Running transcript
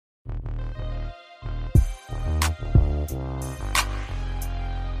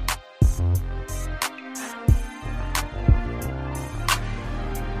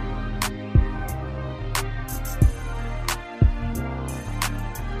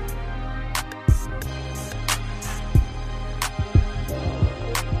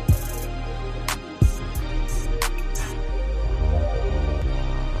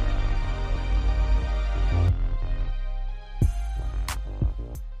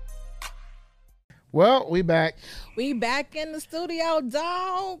Well, we back. We back in the studio,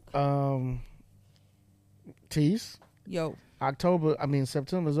 dog. Tease. Yo,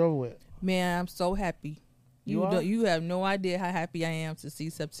 September's over with. man, I'm so happy. You are? You have no idea how happy I am to see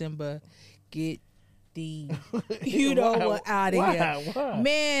September get the out of here. Why?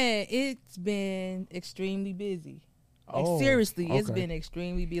 Man, it's been extremely busy. Like seriously, it's been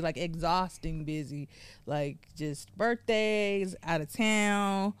extremely busy, like exhausting busy. Like just birthdays, out of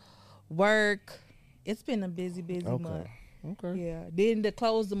town, work. It's been a busy month. Okay. Yeah. Then to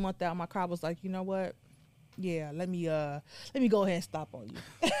close the month out, my car was like, you know what? Yeah, let me go ahead and stop on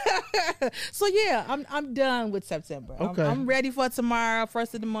you. So yeah, I'm done with September. Okay. I'm ready for tomorrow,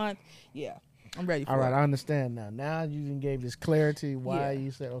 first of the month. Yeah. I'm ready for All right, it. I understand now. Now you done gave this clarity why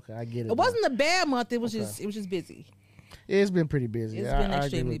you said, okay, I get it. It wasn't a bad month, it was Okay. just busy. It's been pretty busy. It's I been agree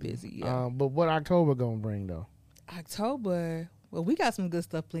extremely with you. busy, yeah. But what October gonna bring though? October, well, we got some good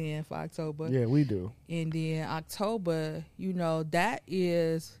stuff planned for October. Yeah, we do. And then October, that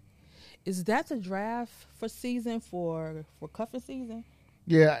is that the draft for season for cuffing season?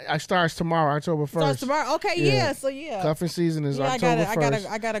 Yeah, it starts tomorrow, October 1st. Starts tomorrow. Okay, Yeah. So yeah. Cuffing season is Yeah, October 1st.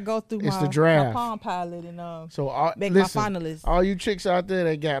 I gotta go through It's my the draft. my Palm Pilot and So make listen, my finalists. all you chicks out there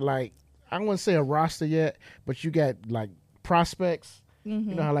that got like, I wouldn't say a roster yet, but you got like prospects. Mm-hmm.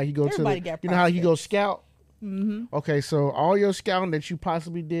 You know how like you go Everybody to the, got you know how you go prospects. scout. Mm-hmm. Okay, so all your scouting that you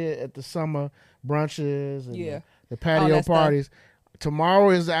possibly did at the summer brunches and Yeah. the patio that stuff. parties,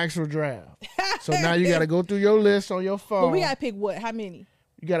 tomorrow is the actual draft. So now you got to go through your list on your phone. But we gotta pick what? How many?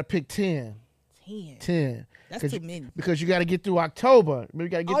 You got to pick 10. 10. 10. That's too many. Because you got to get through October. You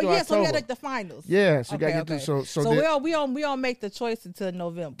got to get through So we October. gotta make the finals. Yeah, so you got to Okay, get through. okay. So So we don't make the choice until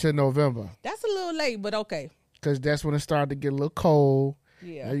November. to November. That's a little late, but okay. Because that's when it started to get a little cold.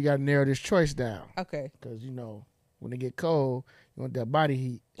 Yeah. Now you got to narrow this choice down. Okay. Because, when it get cold, you want that body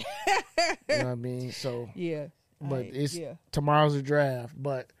heat. You know what I mean? So, Yeah. but Alright, tomorrow's a draft.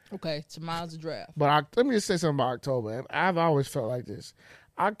 But okay. Tomorrow's the draft. let me just say something about October. I've always felt like this.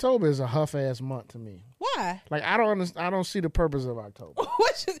 October is a huff-ass month to me. Why? Like, I don't see the purpose of October.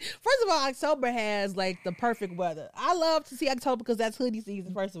 First of all, October has like the perfect weather. I love to see October because that's hoodie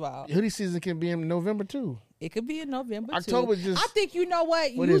season. First of all, Hoodie season can be in November, too. it could be in November. October too. just- I think you know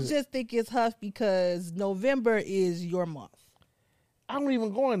what What you is it? just think it's huff because November is your month. I don't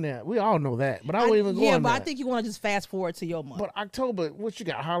even go in there. We all know that. But I don't even go Yeah, in but there. I think you want to just fast forward to your month. But October, what you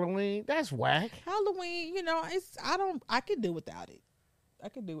got? Halloween? That's whack. Halloween, I could do without it. I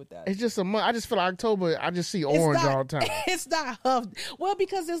could do without it. It's just a month. I just feel like October, I just see orange all the time. It's not huff. Well,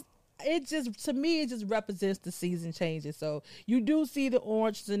 because it just represents the season changes. So you do see the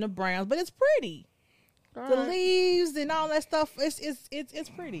oranges and the browns, but it's pretty. All The right. leaves and all that stuff. It's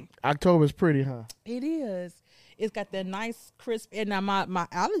pretty. October's pretty, huh? It is. It's got that nice crisp. And now my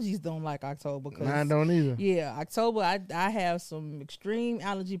allergies don't like October. Mine don't either. Yeah, October I have some extreme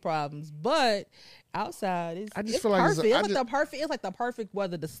allergy problems, but outside it's feel like perfect. it's It's like the perfect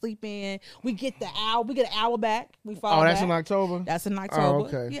weather to sleep in. We get an hour back. We fall Oh, that's back. in October? That's in October.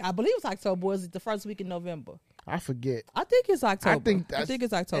 okay. Yeah, I believe it's October. Or is it the first week in November? I forget. I think it's October. I think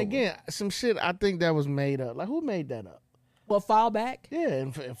it's October. Again, some shit I think that was made up. Like, who made that up? Well, fall back. Yeah,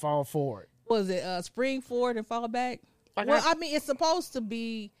 and fall forward. Was it spring forward and fall back? Like Well, I mean, it's supposed to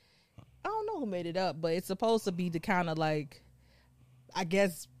be. I don't know who made it up, but it's supposed to be to kind of like, I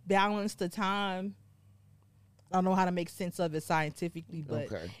guess, balance the time. I don't know how to make sense of it scientifically, but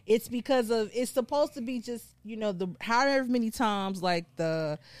Okay. it's because of it's supposed to be just the however many times like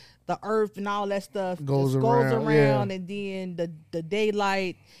the earth and all that stuff Goes just around, yeah. and then the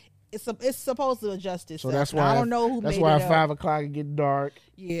daylight. It's supposed to adjust itself. So that's Now, why I don't know who that's made why it at up. 5 o'clock it get dark.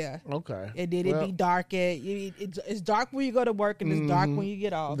 Yeah. Okay. And then it be dark it's dark when you go to work and it's dark when you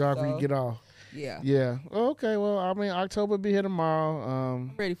get off. Dark when so, you get off. Yeah. Yeah. Okay. Well, I mean, October be here tomorrow.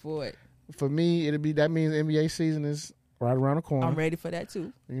 Ready for it. For me, that means NBA season is right around the corner. I'm ready for that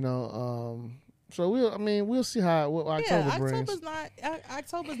too. So we'll see what October brings. October's not,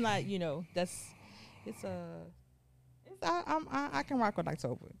 I can rock with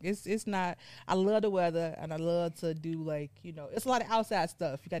October. It's not. I love the weather and I love to do it's a lot of outside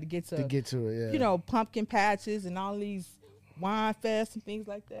stuff. You got to get to it, yeah. Pumpkin patches and all these wine fests and things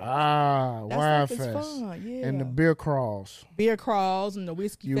like that. Wine That stuff fest. is fun, yeah. And the beer crawls. Beer crawls and the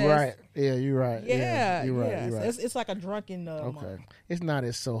whiskey You fest. right. Yeah, you're right. Yeah, you're right. yeah. You're right. So it's like a drunken. Okay. month. It's not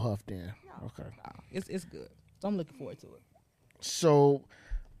as so huff then. No, Okay. no, it's good. So I'm looking forward to it. So,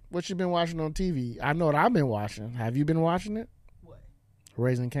 what you been watching on TV? I know what I've been watching. Have you been watching it? What?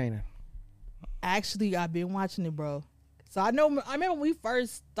 Raising Kanan. Actually, I've been watching it, bro. So I remember when we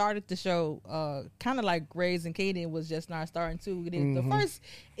first started the show, kind of like Grey's and Kanan was just not starting too. The first,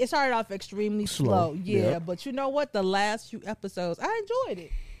 it started off extremely slow. Yeah, yep. But you know what? The last few episodes, I enjoyed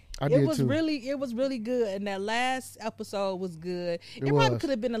it. It was really good, and that last episode was good. It probably could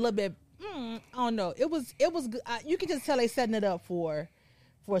have been a little bit. I don't know. It was good. You can just tell they setting it up for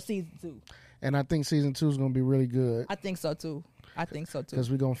season 2. And I think season 2 is going to be really good. I think so too.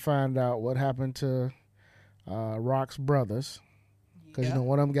 Because we're going to find out what happened to Rock's brothers. Because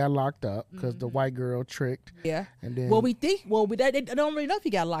one of them got locked up because the white girl tricked. Yeah. And then they don't really know if he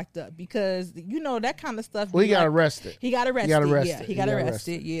got locked up because that kind of stuff. Well, he got arrested. He got arrested. Yeah, he got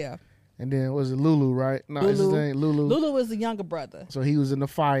arrested. Yeah. And then was it Lulu, right? No, it's his name, Lulu. Lulu was the younger brother. So he was in the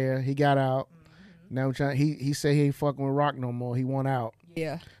fire. He got out. Now he said he ain't fucking with Rock no more. He went out.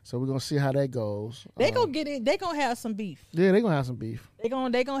 Yeah. So we're gonna see how that goes. They gonna get in. They gonna have some beef. Yeah, they gonna have some beef. They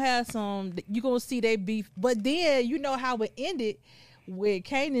gonna have some. You gonna see they beef. But then you know how it ended with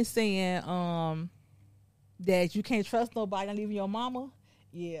Kanan saying that you can't trust nobody, not even your mama.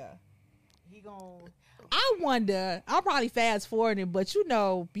 Yeah. He gonna. I wonder. I'll probably fast forwarding, but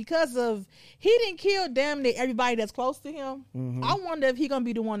because of he didn't kill damn near everybody that's close to him. I wonder if he gonna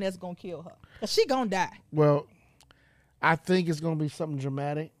be the one that's gonna kill her. 'Cause she gonna die. Well, I think it's gonna be something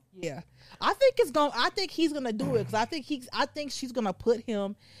dramatic. Yeah, I think he's gonna do it because I think she's gonna put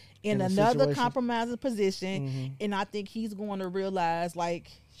him in another compromising position, and I think he's going to realize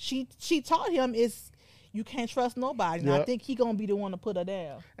like she taught him you can't trust nobody. And I think he's gonna be the one to put her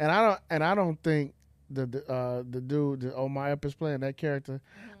down. And I don't think the dude that Omar Epps playing that character,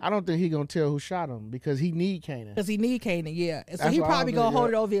 I don't think he gonna tell who shot him because he need Kanan. Yeah. And so he probably gonna hold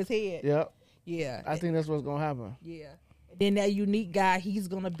it over his head. Yep. Yeah. I think that's what's gonna happen. Yeah. Then that unique guy, he's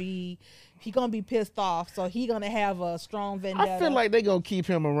gonna be pissed off, so he's gonna have a strong vendetta. I feel like they gonna keep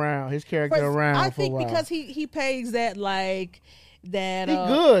him around, his character around. I think for a while. because he pays that like that. He's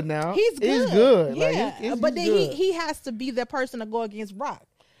good now. He's good. Yeah, like, but then good. he has to be the person to go against Rock.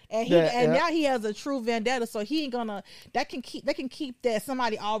 And now he has a true vendetta, so he ain't gonna. They can keep that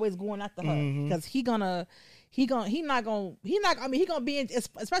somebody always going after her because he not gonna be in,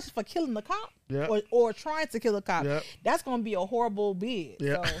 especially for killing the cop or trying to kill a cop. That's gonna be a horrible bid.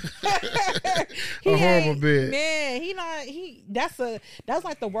 So. A horrible bid. Man, that's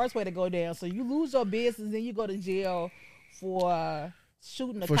like the worst way to go down. So you lose your business, then you go to jail for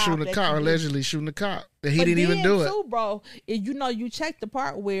shooting the cop. Allegedly shooting the cop. That he didn't even do it. Too, bro. You check the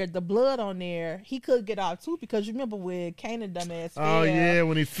part where the blood on there, he could get off too because you remember when Kanan dumbass fell. Oh yeah,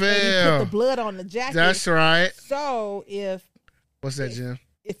 when he fell. And he put the blood on the jacket. That's right. So what's that, Jim?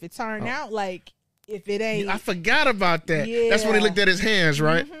 If it turned out like if it ain't, I forgot about that. Yeah. That's when he looked at his hands,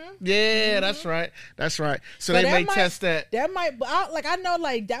 right? Yeah, that's right. So they may test that. That might, I know,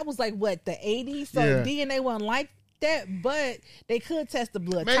 like that was like what the 80s. So DNA wasn't like that, but they could test the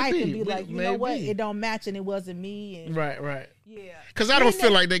blood type and be like, you know what, it don't match and it wasn't me. And, right. Yeah. Because I don't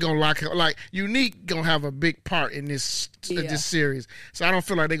feel like they're gonna lock him. Like Unique gonna have a big part in this series, so I don't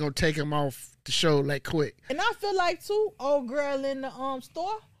feel like they're gonna take him off the show like quick. And I feel like too, old girl in the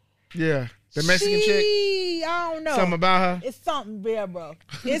store. Yeah. The Mexican chick? I don't know. Something about her? It's something there, bro.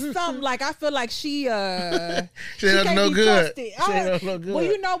 It's something like I feel like she doesn't know good. She doesn't know good. Well,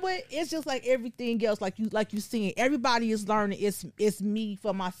 you know what? It's just like everything else, like you seeing. Everybody is learning. It's me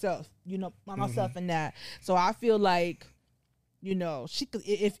for myself, by myself and that. So I feel like, she could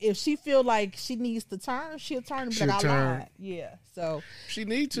if she feel like she needs to turn, she'll turn and be like, I lied. Yeah. So she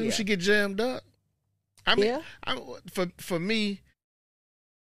need to. Yeah. She get jammed up. I mean, for me.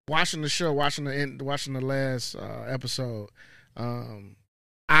 Watching the show, watching the last episode,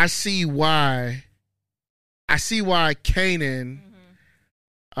 I see why Kanan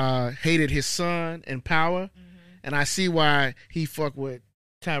hated his son and Power, and I see why he fucked with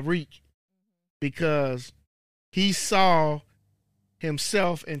Tariq because he saw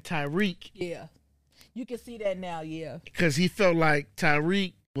himself in Tariq. Yeah, you can see that now. Yeah, because he felt like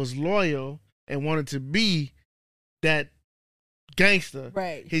Tariq was loyal and wanted to be that gangster,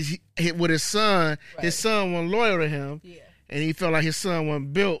 right? With his son, his son wasn't loyal to him, and he felt like his son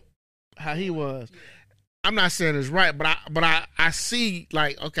wasn't built how he was. Yeah. I'm not saying it's right, but I see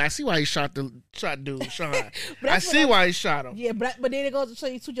I see why he shot dude Sean. I see why he shot him. Yeah, but then it goes to show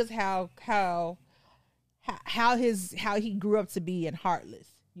you too just how he grew up to be and heartless.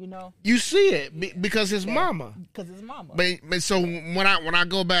 You see it because his mama. Because his mama. But so when I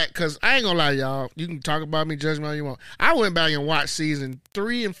go back, because I ain't gonna lie, y'all, you can talk about me, judge me all you want. I went back and watched season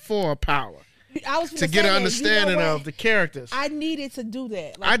 3 and 4 of Power. to get an understanding of the characters. I needed to do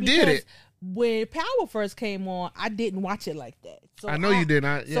that. I did it. When Power first came on, I didn't watch it like that. So I know you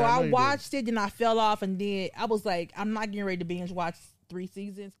didn't. I watched it and I fell off, and then I was like, I'm not getting ready to binge watch 3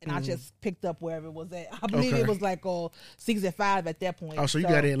 seasons, and I just picked up wherever it was at. I believe it was like season 5 at that point. Oh, so you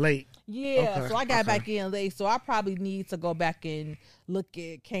got in late. Yeah, okay. So I got back in late. So I probably need to go back and look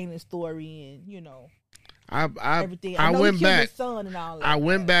at Kanan's story and everything. I went back. His son and all that. I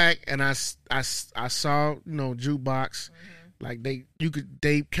went back and I saw Jukebox, like they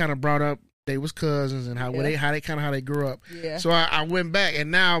kind of brought up they was cousins and how they grew up. Yeah. So I went back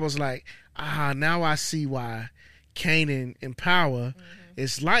and now I was like, now I see why Kanan in Power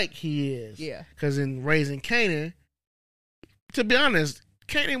is like he is. Yeah. Because in Raising Kanan, to be honest,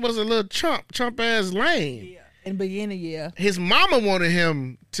 Kanan was a little chump ass lame. Yeah. In the beginning, yeah. His mama wanted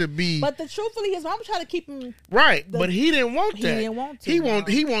him to be, but truthfully, his mama tried to keep him right. But he didn't want that. He didn't want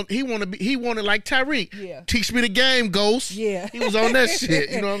to. He wanted like Tyreek. Yeah. Teach me the game, Ghost. Yeah. He was on that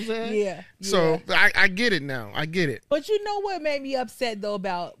shit. You know what I'm saying? Yeah. So I get it now. I get it. But you know what made me upset though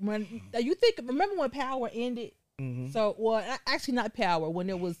about when you remember when Power ended? Mm-hmm. So actually not Power, when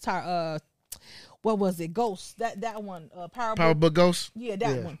it was what was it? Ghost. That one. Power Book Ghost. Yeah,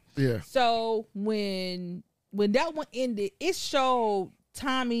 that one. Yeah. So when that one ended, it showed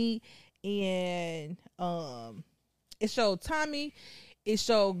Tommy and it showed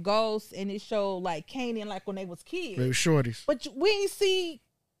Ghost, and it showed like Kanan, like when they was kids. They were shorties. But we ain't see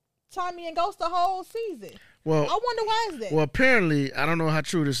Tommy and Ghost the whole season. Well, I wonder why is that? Well, apparently, I don't know how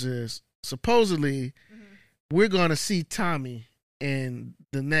true this is. Supposedly, we're gonna see Tommy in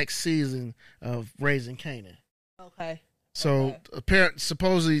the next season of Raising Kanan. Okay. So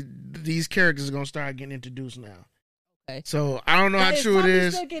supposedly these characters are gonna start getting introduced now. Okay. So I don't know how true Tommy it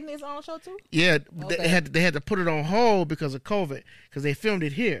is. Still getting his own show too? Yeah, they had to put it on hold because of COVID, because they filmed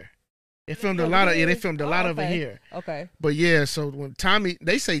it here. They filmed a lot of of it here. Okay. But yeah, so when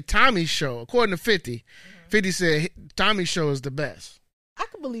they say Tommy's show, according to 50, 50 said Tommy's show is the best. I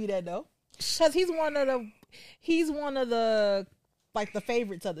can believe that though, because he's one of the like the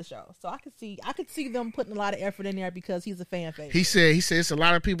favorites of the show. So I could see them putting a lot of effort in there because he's a fan favorite. He said it's a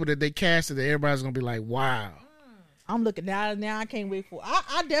lot of people that they casted that everybody's gonna be like, wow. I'm looking now. I can't wait for.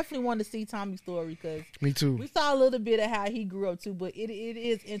 I definitely want to see Tommy's story because me too. We saw a little bit of how he grew up too, but it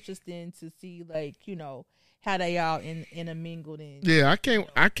is interesting to see how they all intermingled in. Yeah, I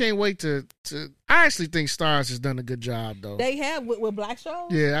can't wait to. I actually think Starz has done a good job though. They have with black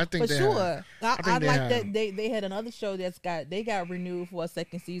shows. Yeah, I think for they sure. Have. I like that they had another show they got renewed for a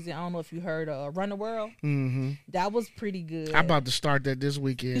second season. I don't know if you heard Run the World. Mm-hmm. That was pretty good. I'm about to start that this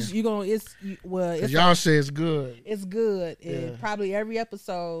weekend. It's y'all say it's good. It's good. Yeah. And probably every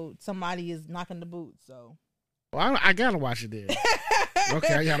episode somebody is knocking the boot. So. Well, I gotta watch it then.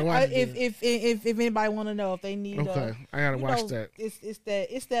 Okay, I gotta watch it. If anybody want to know if they need, okay, I gotta watch that. It's that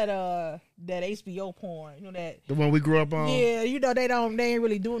HBO porn, that the one we grew up on. Yeah, they ain't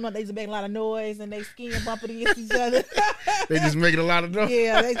really doing nothing. They just making a lot of noise and they skin bumping against each other. They just making a lot of noise.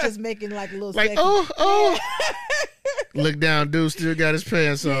 Yeah, they just making like a little like oh. Look down, dude still got his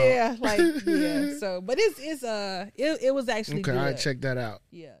pants on. Yeah, So, but it was actually okay. Good. I check that out.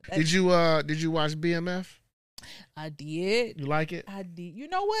 Yeah. Did you watch BMF? I did. You like it? I did. You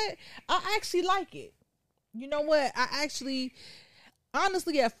know what? I actually like it. You know what?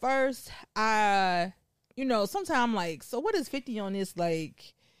 Honestly, at first, sometimes I'm like, so what is 50 on this?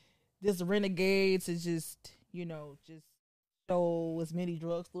 Like, this renegade to just show as many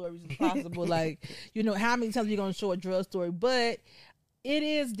drug stories as possible. Like, how many times are you going to show a drug story? But it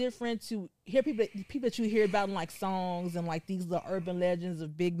is different to hear people that you hear about in like songs and like these the urban legends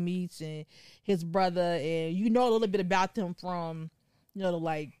of Big Meech and his brother, and a little bit about them from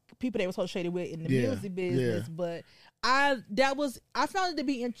like people they were associated with in the music business. But I found it to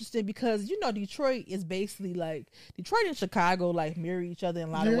be interesting because Detroit is basically like Detroit and Chicago like mirror each other in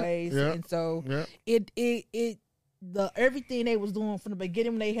a lot of ways, and so it everything they was doing from the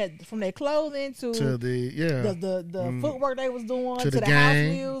beginning when they had from their clothing to the footwork they was doing to the house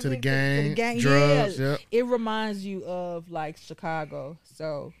music to the gang drugs. Yeah, it reminds you of like Chicago.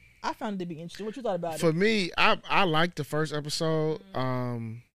 So I found it to be interesting. What you thought about it? For me, I liked the first episode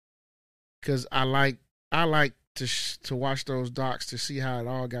because I like to watch those docs to see how it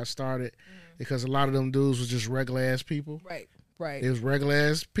all got started because a lot of them dudes was just regular ass people. Right. It was regular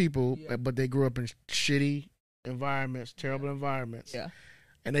ass people, but they grew up in shitty environments, terrible environments. Yeah.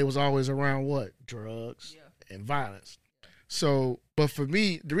 And they was always around what? Drugs and violence. So, but for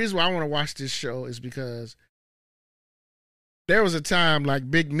me, the reason why I want to watch this show is because there was a time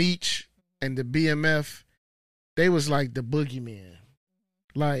like Big Meech and the BMF, they was like the boogeyman.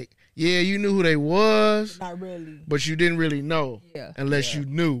 Like, yeah, you knew who they was, not really, but you didn't really know, unless you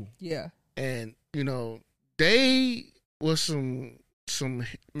knew, and they was some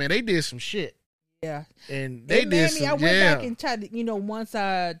man, they did some shit, and they did some. I went back and tried to, once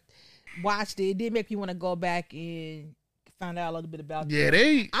I watched it did make me want to go back and find out a little bit about them. I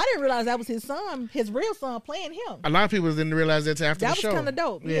didn't realize that was his son, his real son, playing him. A lot of people didn't realize that after the show. That was kind of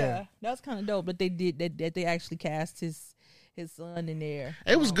dope. Yeah, that was kind of dope. But they did that. They actually cast his son in there.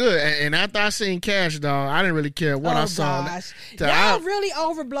 It was good. And after I seen Cash Doll, I didn't really care what I saw. Gosh. Y'all really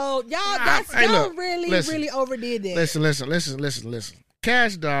overblown. Y'all really overdid that. Listen.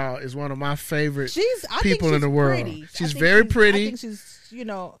 Cash Doll is one of my favorite people in the world. She's very pretty. I think she's,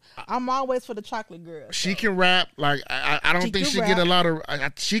 I'm always for the chocolate girl. So. She can rap. Like I don't think she get a lot of.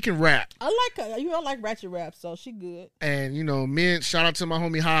 She can rap. I like her. I like ratchet rap, so she good. And shout out to my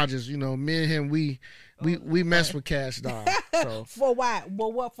homie Hodges. Me and him, we mess with Cash Doll. So. For why?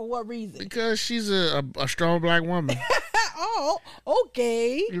 Well, for what reason? Because she's a strong black woman. Oh,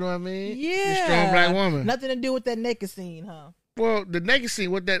 okay. You know what I mean? Yeah, a strong black woman. Nothing to do with that naked scene, huh? Well, the naked scene,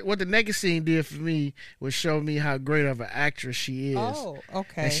 what the naked scene did for me was show me how great of an actress she is. Oh,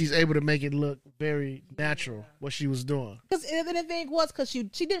 okay. And she's able to make it look very natural what she was doing. Because the thing was, she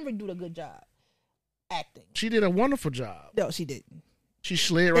didn't really do a good job acting. She did a wonderful job. No, she didn't. She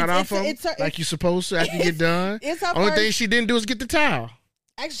slid right off him like you're supposed to after you get done. Only thing she didn't do is get the towel.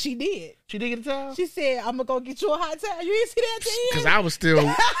 Actually, she did. She did get the towel? She said, I'm going to go get you a hot towel. You didn't see that at the end? Because I was still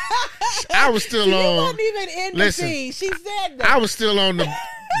on. She wasn't even in the scene. She said that. I was still on the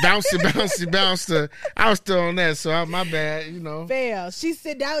bouncy. I was still on that, so my bad, Fair. She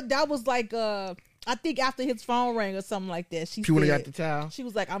said that was like, I think after his phone rang or something like that. She would have got the towel. She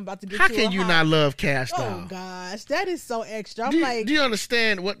was like, I'm about to get How can you not love Cash Doll? Oh, gosh. That is so extra. Do you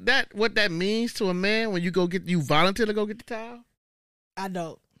understand what that means to a man when you volunteer to go get the towel? I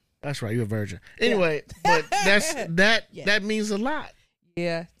don't. That's right. You're a virgin. Anyway, but that means a lot.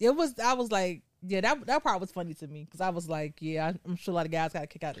 Yeah, it was. I was like, that part was funny to me because I was like, I'm sure a lot of guys got a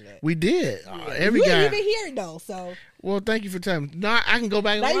kick out of that. We did. Yeah. Every you guy. didn't even hear it though. So. Well, thank you for telling me. No, I can go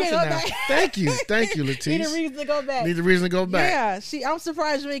back and watch it now. Thank you, Latice. Need a reason to go back. Need a reason to go back. Yeah, I'm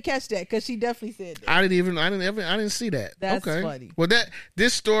surprised you didn't catch that because she definitely said that. I didn't see that. That's okay. funny. Well,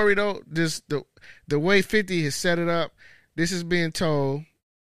 this story though, the way 50 has set it up, this is being told.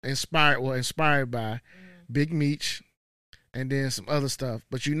 Inspired by Big Meech and then some other stuff.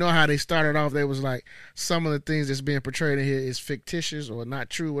 But you know how they started off, they was like, some of the things that's being portrayed in here is fictitious or not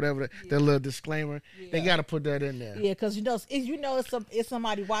true, whatever, that little disclaimer. Yeah. They got to put that in there. Yeah, because it's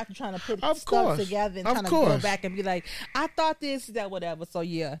somebody watching trying to put stuff together and trying to go back and be like, I thought this, that, whatever. So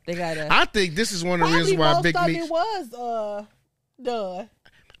yeah, they got to. I think this is one of the reasons why Big Meech. It was done.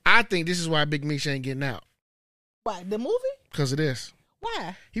 I think this is why Big Meech ain't getting out. Why? The movie? Because of this.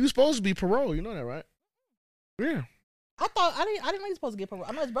 Why? He was supposed to be parole. You know that, right? Yeah. I didn't know he was supposed to get parole.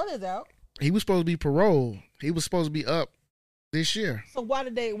 I know his brother's out. He was supposed to be parole. He was supposed to be up this year. So why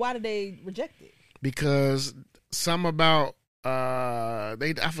did they reject it? Because some about I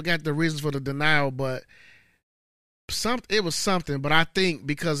forgot the reasons for the denial, but it was something. But I think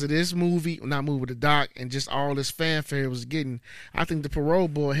because of this the doc, and just all this fanfare it was getting, I think the parole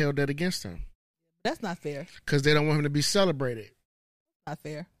board held that against him. That's not fair. Because they don't want him to be celebrated. Not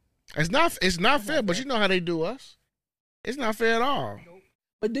fair. It's not fair, but you know how they do us. It's not fair at all.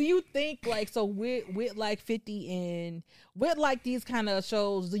 But do you think with like 50 and with like these kind of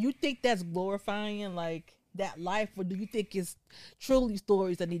shows, do you think that's glorifying like that life, or do you think it's truly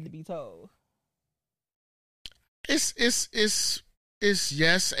stories that need to be told? It's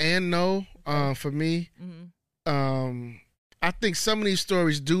yes and no for me. Mm-hmm. I think some of these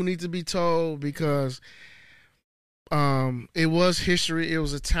stories do need to be told because it was history. It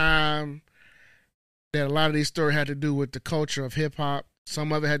was a time that a lot of these stories had to do with the culture of hip hop.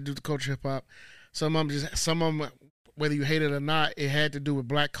 Some of it had to do with the culture of hip hop. Some of them, whether you hate it or not, it had to do with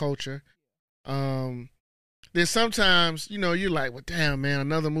black culture. Then sometimes, you're like, well, damn, man,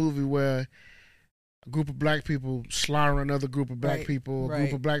 another movie where a group of black people slaughter another group of black people, a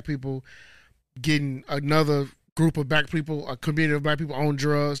group of black people getting another group of black people, a community of black people on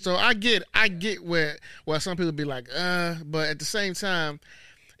drugs. So I get where some people be like, but at the same time,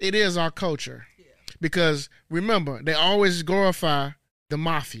 it is our culture. Yeah. Because remember, they always glorify the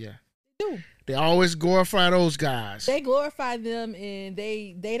mafia. They do. They always glorify those guys. They glorify them, and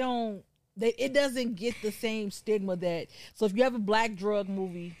it doesn't get the same stigma that. So if you have a black drug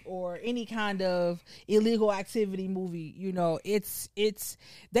movie or any kind of illegal activity movie, it's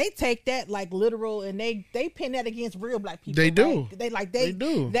they take that like literal, and they pin that against real black people. They do. They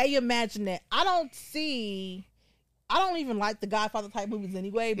do. They imagine that. I don't see I don't even like the Godfather type movies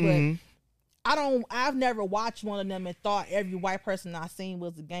anyway, but I've never watched one of them and thought every white person I seen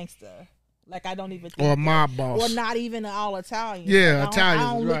was a gangster. Like, I don't even think or a mob boss. Or not even all Italians. Yeah, like, Italians.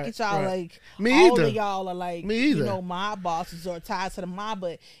 I don't look at y'all like me all either. of y'all are like, you know, mob bosses or tied to the mob,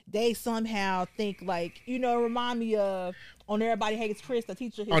 but they somehow think like, you know, remind me of on Everybody Hates Chris, the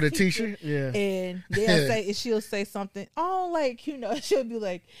teacher. The teacher? Yeah. And they'll say, and she'll say something, oh, like, you know, she'll be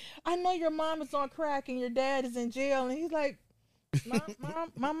like, I know your mom is on crack and your dad is in jail. And he's like,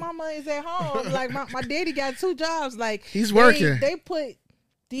 my mama is at home. Like, my daddy got 2 jobs. Like, he's working. They put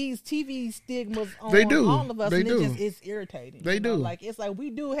these TV stigmas on all of us, they and do. It's irritating. They do. Like, it's like we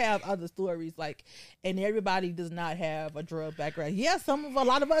do have other stories, like, and everybody does not have a drug background. Yeah, a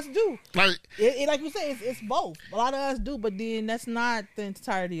lot of us do. Like, like you say, it's both. A lot of us do, but then that's not the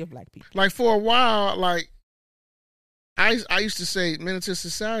entirety of black people. Like, for a while, like, I used to say Menace to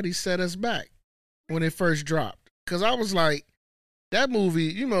Society set us back when it first dropped, because I was like, that movie,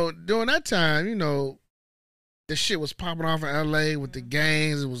 you know, during that time, you know, the shit was popping off in LA with the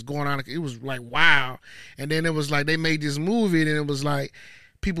gangs. It was going on. It was like, wow. And then it was like, they made this movie, and it was like,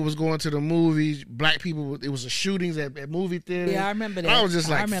 people was going to the movies. Black people, it was a shootings at movie theaters. Yeah, I remember that. I was just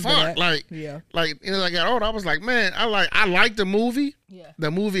like, fuck. That. Like, yeah. Like, you know, like, at all, I was like, man, I like the movie. Yeah.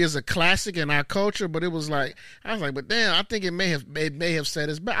 The movie is a classic in our culture, but it was like, I was like, but damn, I think it may have set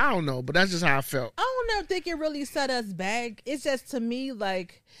us back. I don't know, but that's just how I felt. I don't think it really set us back. It's just, to me,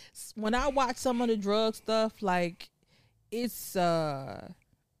 like, when I watch some of the drug stuff, like, it's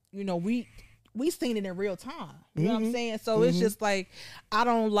you know, we seen it in real time. You know what I'm saying? So it's just like, I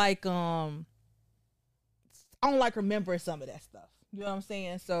don't like remembering some of that stuff. You know what I'm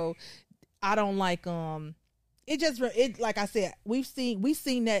saying? So I don't like it like I said, we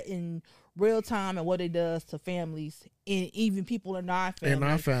seen that in real time and what it does to families and even people in our families. In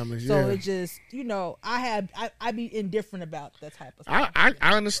our families, so yeah. it just, you know, I be indifferent about that type of stuff. I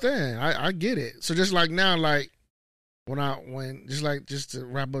understand. I get it. So just like now, like just to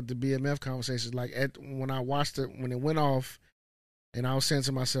wrap up the BMF conversations, like when I watched it, when it went off, and I was saying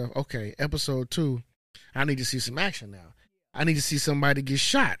to myself, okay, episode 2, I need to see some action now. I need to see somebody get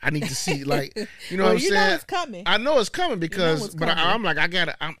shot. I need to see, like, you know what I'm saying? Know it's coming. I know it's coming because, coming. I'm like,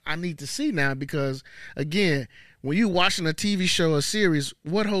 I need to see now because, again, when you watching a TV show or series,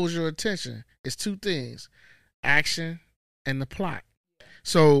 what holds your attention? It's 2 things: action and the plot.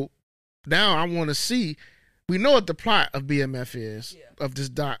 So now I want to see. We know what the plot of BMF is, of this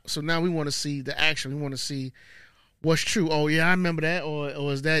doc. So now we want to see the action. We want to see what's true. Oh yeah, I remember that. Or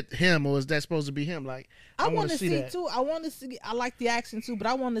is that him? Or is that supposed to be him? Like, I want to see that too. I want to see. I like the action too, but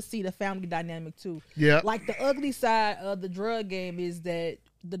I want to see the family dynamic too. Yeah. Like, the ugly side of the drug game is that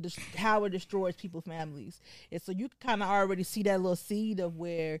how it destroys people's families, and so you kind of already see that little seed of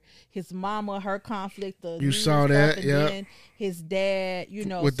where his mama, her conflict. You saw that, yeah. Then his dad, you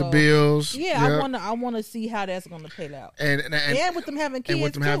know, with the bills. Yeah, yep. I want to see how that's going to play out, and with them having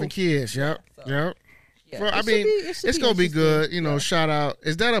kids, Yep, yep. Yeah. Well, I mean, it's gonna be good. You know, shout out.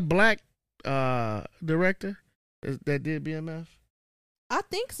 Is that a black director that did BMF? I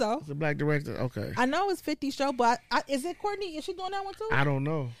think so. It's a black director. Okay. I know it's 50 show, but is it Courtney? Is she doing that one too? I don't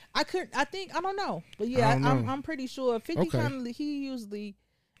know. I don't know. But yeah, I'm pretty sure 50 he usually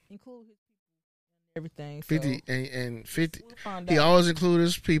include his people and everything. 50 and 50. He always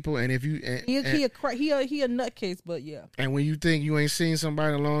includes his people, and if you he a nutcase, but yeah. And when you think you ain't seen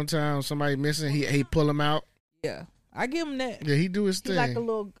somebody in a long time, somebody missing, he pull them out. Yeah. I give him that. Yeah, he do his thing. He like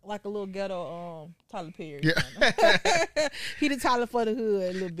a little ghetto Tyler Perry. Yeah. He the Tyler for the hood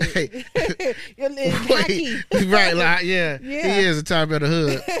a little bit. Hey. Right, like, yeah. He is a Tyler for the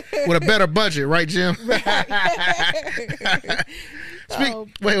hood with a better budget, right, Jim?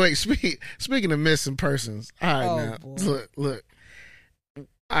 Right. Speaking of missing persons. All right, now boy. Look. All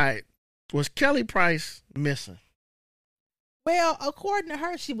right, was Kelly Price missing? Well, according to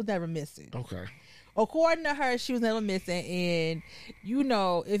her, she was never missing. Okay. According to her, she was never missing, and you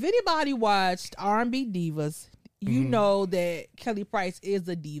know, if anybody watched R&B Divas, you know that Kelly Price is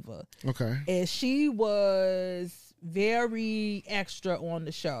a diva. Okay. And she was very extra on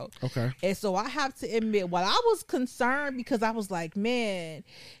the show. Okay. And so I have to admit, while I was concerned because I was like, man,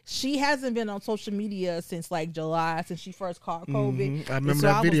 she hasn't been on social media since like July, since she first caught COVID. I remember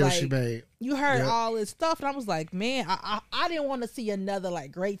that video she made. You heard all this stuff, and I was like, man, I didn't want to see another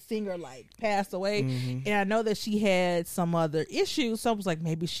like great singer like pass away. And I know that she had some other issues, so I was like,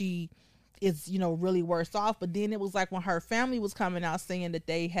 maybe she is, you know, really worse off. But then it was like when her family was coming out saying that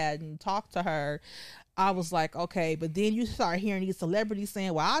they hadn't talked to her, I was like, okay. But then you start hearing these celebrities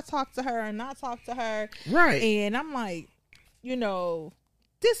saying, well, I talked to her and not talked to her. Right. And I'm like, you know,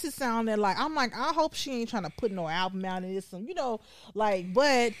 this is sounding like, I'm like, I hope she ain't trying to put no album out in this, some, you know, like,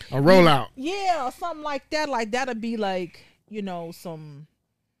 but a rollout, yeah, or something like that. Like that'll be like, you know,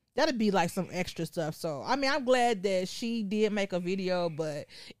 that'd be like some extra stuff. So I mean, I'm glad that she did make a video, but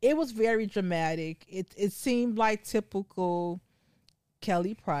it was very dramatic. It seemed like typical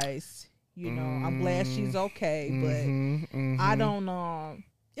Kelly Price. You know, I'm glad she's okay, but I don't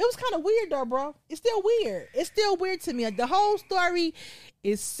it was kind of weird though, bro. It's still weird. It's still weird to me. Like, the whole story,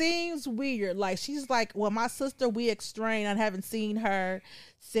 it seems weird. Like she's like, well, my sister, we estranged. I haven't seen her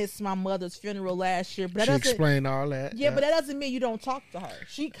since my mother's funeral last year. But she explained all that. Yeah, but that doesn't mean you don't talk to her.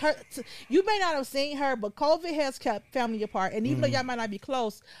 You may not have seen her, but COVID has kept family apart. And even though y'all might not be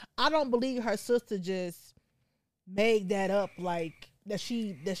close, I don't believe her sister just made that up. Like that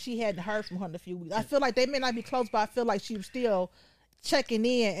she hadn't heard from her in a few weeks. I feel like they may not be close, but I feel like she was still checking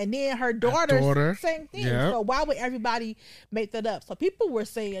in. And then her daughter, same thing. Yep. So why would everybody make that up? So people were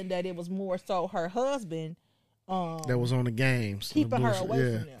saying that it was more so her husband that was on the games, keeping her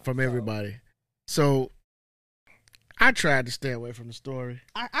away from everybody. So I tried to stay away from the story.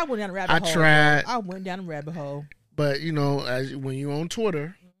 I went down a rabbit hole. I went down a rabbit hole. But you know, when you're on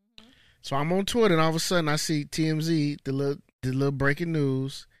Twitter, so I'm on Twitter, and all of a sudden I see TMZ, the little breaking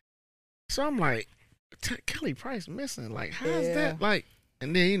news. So I'm like, Kelly Price missing. Like, how's that? Like,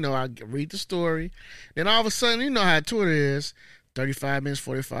 and then, you know, I read the story. Then all of a sudden, you know how Twitter is. 35 minutes,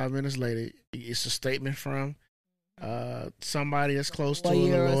 45 minutes later, it's a statement from somebody that's close to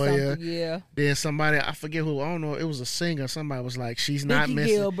her, the lawyer. Yeah. Then somebody, I forget who, I don't know, it was a singer. Somebody was like, she's not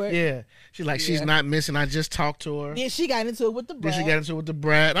missing. Gilbert. Yeah. She's like, she's not missing. I just talked to her. Then she got into it with the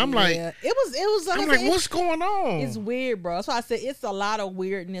brat. I'm like, it was. I'm like, what's going on? It's weird, bro. So I said it's a lot of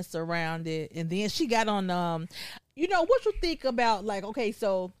weirdness around it. And then she got on, you know, what you think about, like, okay,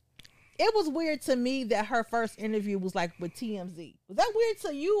 so it was weird to me that her first interview was like with TMZ. Was that weird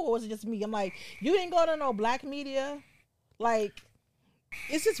to you, or was it just me? I'm like, you didn't go to no black media. Like,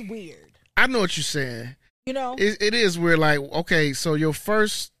 it's just weird. I know what you're saying. You know, it is weird. Like, okay, so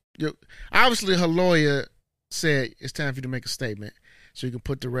obviously her lawyer said it's time for you to make a statement so you can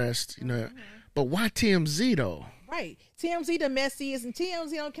put the rest. You know, but why TMZ though? Right, TMZ the messiest, and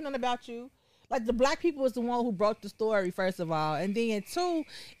TMZ don't care nothing about you. Like, the black people was the one who broke the story, first of all. And then, two,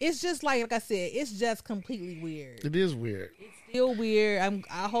 it's just like I said, it's just completely weird. It is weird. It's still weird.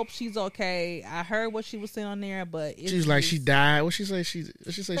 I hope she's okay. I heard what she was saying on there, but she's like, she died. What she say? She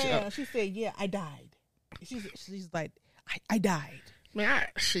said, yeah, I died. She's like, I died. Man,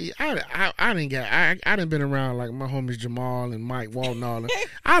 I didn't been around like my homies Jamal and Mike Walton all that.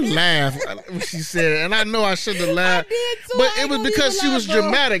 I laughed when she said it, and I know I shouldn't have laughed. I did too. But it was because she was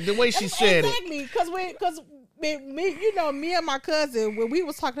dramatic the way she said it. Exactly, because me, you know, me and my cousin, when we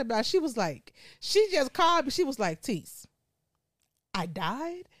was talking about it, she was like, she just called me. She was like, Tease, I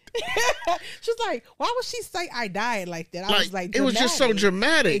died. She's like, why would she say I died like that? I was like, dramatic. It was just so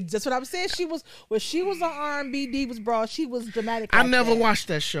dramatic. That's what I'm saying. When she was on R&B Divas, bro, she was dramatic. I never watched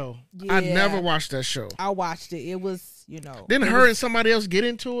that show. Yeah. I never watched that show. I watched it. It was, you know. Didn't her and somebody else get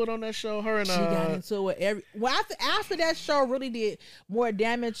into it on that show? Her and she got into it. After that show really did more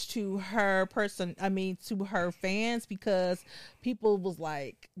damage to her to her fans, because people was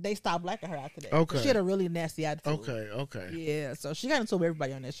like, they stopped liking her after that. Okay. She had a really nasty attitude. Okay. Yeah, so she got into it with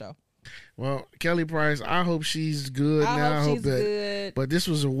everybody on that show. Well, Kelly Price, I hope she's good now. I hope she's good. But this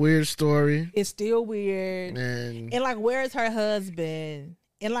was a weird story. It's still weird. And like, where is her husband?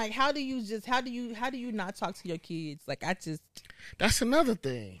 And like, how do you not talk to your kids? Like, that's another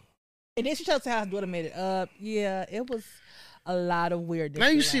thing. And then she tells her daughter made it up. Yeah, it was a lot of weirdness. Now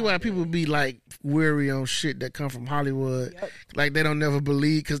you see why people be like weary on shit that come from Hollywood. Yep. Like, they don't never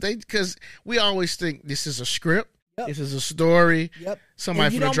believe, because we always think this is a script. Yep. This is a story. Yep.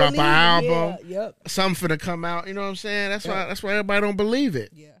 Somebody finna drop an album. Yeah. Yep. Something finna come out. You know what I'm saying? That's why everybody don't believe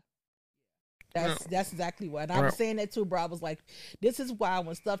it. Yeah. That's exactly what. And I was saying that too, bro. I was like, this is why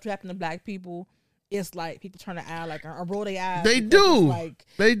when stuff happen to black people, it's like people turn their eye, like, or roll their eyes. They do. Like,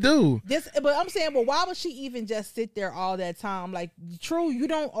 they do. But I'm saying, well, why would she even just sit there all that time? Like, true, you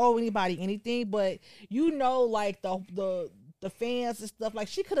don't owe anybody anything, but you know, like the fans and stuff, like,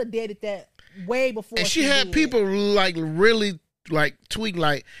 she could have did it that way before. And she had people like really like tweeting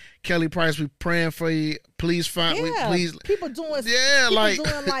like, Kelly Price, we praying for you. Please find me. Please, people doing like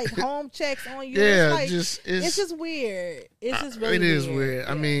home checks on you. Yeah, it's just weird. It's just really it is weird.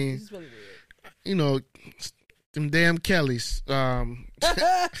 Yeah, I mean, it's really weird. You know, them damn Kellys. Kelly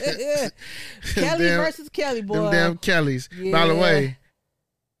versus Kelly, boy. Them damn Kellys. Yeah. By the way,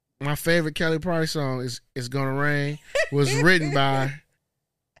 my favorite Kelly Price song is "It's Gonna Rain." Was written by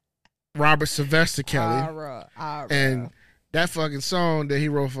Robert Sylvester Kelly, Ara. and that fucking song that he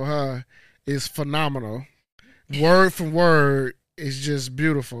wrote for her is phenomenal. Word for word, it's just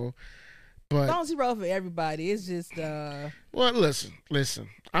beautiful. But songs he wrote for everybody. It's just well, listen.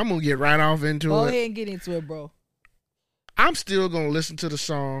 I'm gonna get right off into it. Go ahead and get into it, bro. I'm still gonna listen to the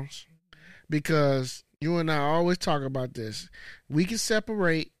songs because you and I always talk about this. We can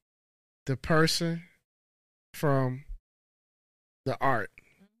separate the person from the art.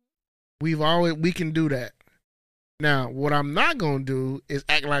 We can do that. Now, what I'm not gonna do is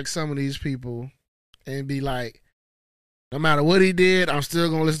act like some of these people and be like, no matter what he did, I'm still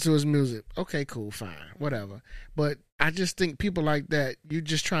gonna listen to his music. Okay, cool, fine, whatever. But I just think people like that, you're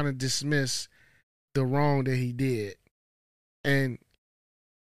just trying to dismiss the wrong that he did. And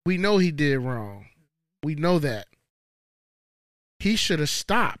we know he did wrong. We know that. He should have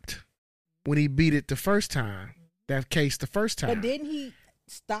stopped when he beat it the first time. That case the first time. But didn't he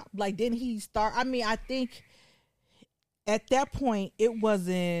stop? Like, didn't he start? I mean, I think at that point, it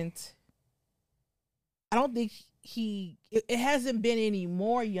wasn't, I don't think it hasn't been any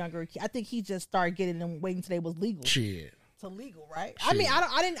more younger. I think he just started getting them waiting until they was legal. Shit. To legal, right? Shit. I mean,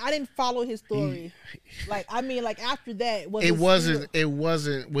 I didn't follow his story. After that, it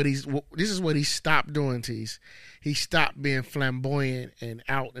wasn't what this is what he stopped doing, Tease. He stopped being flamboyant and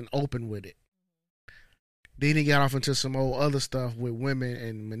out and open with it. Then he got off into some old other stuff with women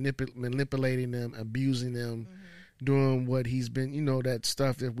and manipulating them, abusing them, doing what he's been, that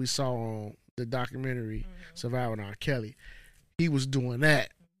stuff that we saw on the documentary Surviving R. Kelly. He was doing that.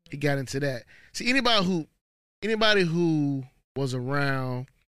 He got into that. See, anybody who was around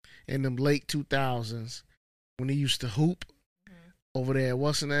in them late 2000s when he used to hoop over there,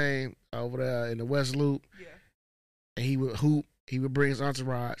 what's the name? Over there in the West Loop. Yeah. And he would hoop. He would bring his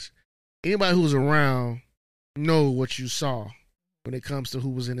entourage. Anybody who was around know what you saw when it comes to who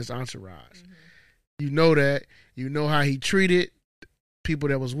was in his entourage. You know that. You know how he treated people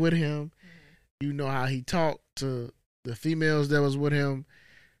that was with him. You know how he talked to the females that was with him.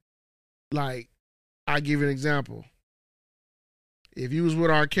 Like, I'll give you an example. If you was with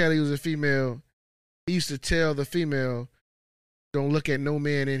R. Kelly, he was a female, he used to tell the female, don't look at no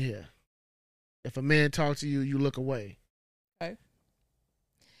man in here. If a man talks to you, you look away. Okay.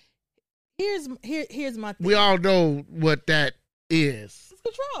 Here's my thing. We all know what that is. It's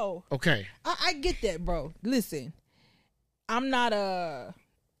control. Okay. I get that, bro. Listen, I'm not I'm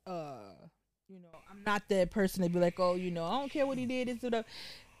not that person to be like, oh, I don't care what he did.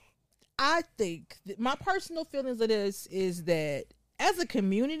 I think that my personal feelings of this is that as a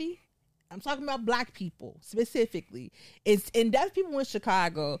community, I'm talking about black people specifically, and that's people in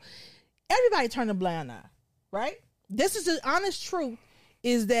Chicago, everybody turned a blind eye, right? This is the honest truth,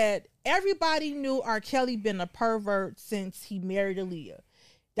 is that everybody knew R. Kelly been a pervert since he married Aaliyah.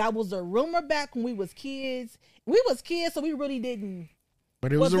 That was a rumor back when we was kids. We was kids, so we really didn't.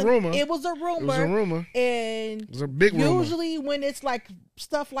 But it was a rumor. It was a rumor. It was a rumor. And it was a big rumor. Usually when it's like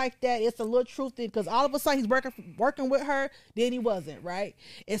stuff like that, it's a little truth in, because all of a sudden he's working with her, then he wasn't, right?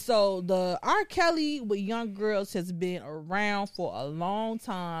 And so the R. Kelly with young girls has been around for a long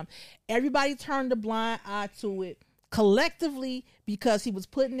time. Everybody turned a blind eye to it collectively because he was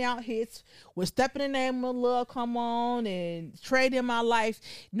putting out hits with Step in the Name of Love, Come On, and Trade in My Life.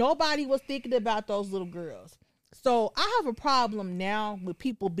 Nobody was thinking about those little girls. So I have a problem now with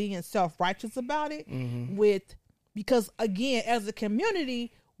people being self-righteous about it, because again, as a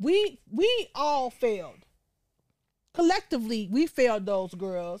community, we all failed. Collectively, we failed those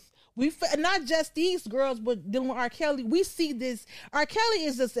girls. Not just these girls, but dealing with R. Kelly. We see this. R. Kelly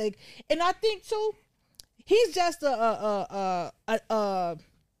is just like, and I think too, he's just a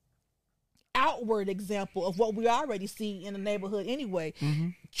outward example of what we already see in the neighborhood anyway.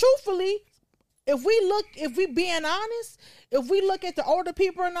 Truthfully, if we being honest, if we look at the older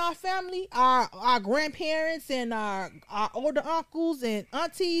people in our family, our grandparents and our older uncles and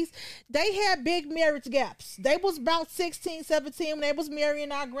aunties, they had big marriage gaps. They was about 16, 17 when they was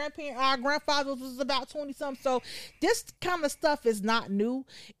marrying. Our grandfathers was about 20 something. So this kind of stuff is not new.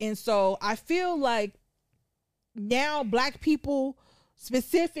 And so I feel like now black people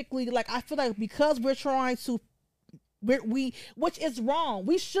specifically, like, I feel like because we're trying to, which is wrong.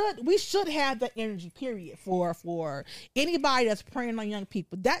 We should have that energy, period, for anybody that's preying on young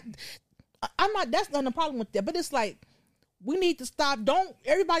people. That's not a problem with that. But it's like, we need to stop. Don't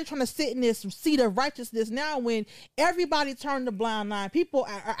everybody trying to sit in this seat of righteousness now when everybody turned the blind eye. People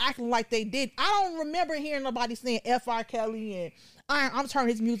are acting like they did. I don't remember hearing nobody saying F. R. Kelly and I'm turning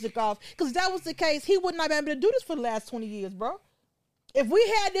his music off. Because if that was the case, he would not have been able to do this for the last 20 years, bro. If we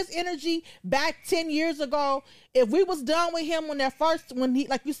had this energy back 10 years ago, if we was done with him when he,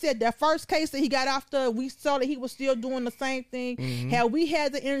 like you said, that first case that he got after, we saw that he was still doing the same thing. Had we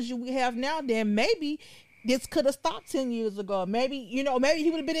had the energy we have now, then maybe this could have stopped 10 years ago. Maybe, maybe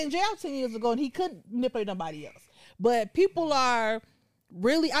he would have been in jail 10 years ago and he couldn't manipulate nobody else. But people are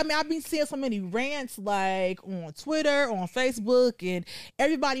really, I've been seeing so many rants like on Twitter, on Facebook, and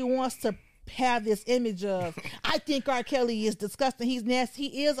everybody wants to have this image of, I think R. Kelly is disgusting, he's nasty,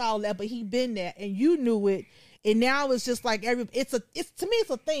 he is all that, but he been that, and you knew it, and now it's just like to me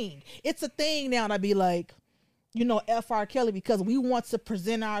it's a thing now, and I'd be like, F. R. Kelly, because we want to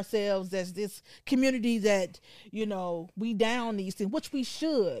present ourselves as this community that, we down these things, which we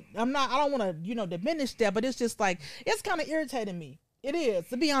should. I don't want to, diminish that, but it's just like, it's kind of irritating me. It is,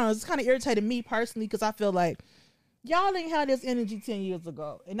 to be honest, it's kind of irritating me personally, because I feel like y'all didn't have this energy 10 years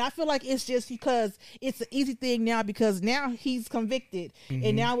ago. And I feel like it's just because it's an easy thing now, because now he's convicted.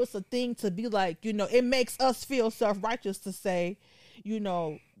 And now it's a thing to be like, it makes us feel self-righteous to say,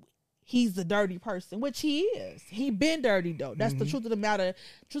 he's a dirty person, which he is. He been dirty though. That's the truth of the matter.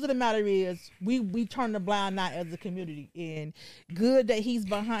 Truth of the matter is we turn the blind eye as a community, and good that he's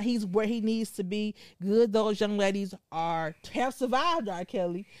where he needs to be. Good those young ladies have survived R.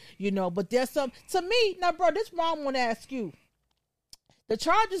 Kelly, but there's some, to me, now bro, this one I want to ask you. The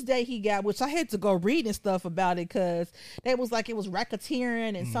charges that he got, which I had to go read and stuff about it, because they was like, it was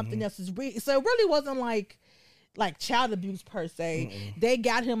racketeering and something else is so it really wasn't like child abuse per se. They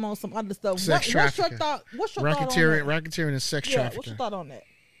got him on some other stuff. What's your thought? What's your thought on that? Racketeering and sex trafficking. What's your thought on that?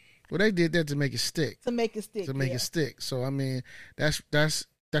 Well, they did that to make it stick. It stick. So I mean, that's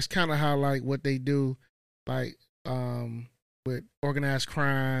kind of how like what they do, like with organized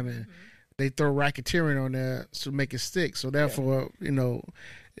crime, and they throw racketeering on there to make it stick. So therefore,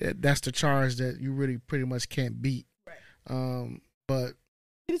 that's the charge that you really pretty much can't beat. Right. But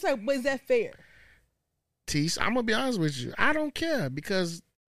is that fair? Tease, I'm gonna be honest with you. I don't care, because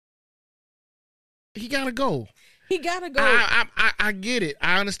he gotta go. I get it.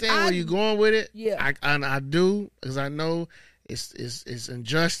 I understand where you're going with it. Yeah, I do, because I know it's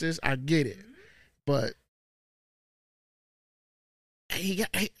injustice. I get it, but I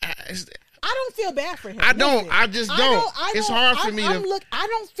don't feel bad for him. I don't. I just don't. It's hard for me to look. I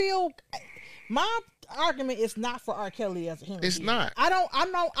don't feel. My argument is not for R. Kelly as a human. It's not. I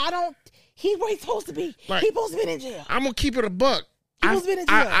don't. He's where he's supposed to be. Like, he's supposed to be in jail. I'm gonna keep it a buck.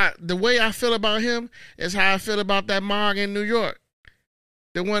 The way I feel about him is how I feel about that Mog in New York,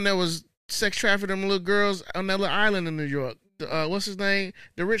 the one that was sex trafficking them little girls on that little island in New York. What's his name?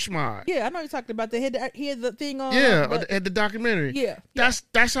 The Rich Mog. Yeah, I know you're talking about that. He had the thing on. Yeah, at the documentary. Yeah,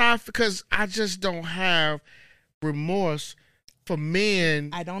 that's how because I just don't have remorse for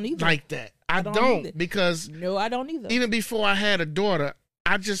men. I don't either. Like that. I don't because no, I don't either. Even before I had a daughter,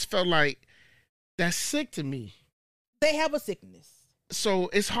 I just felt like that's sick to me. They have a sickness. So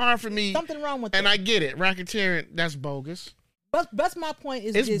it's hard for me. Something wrong with that. And I get it. Racketeering, that's bogus. But that's my point.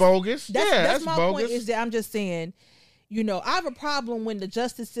 It's bogus. That's my bogus. Point is that I'm just saying, I have a problem when the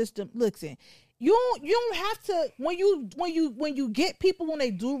justice system looks in. You don't have to when you get people when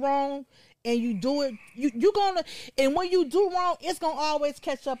they do wrong and you do it, you're gonna, and when you do wrong, it's gonna always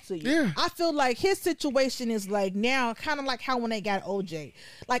catch up to you. Yeah. I feel like his situation is like now kind of like how when they got OJ.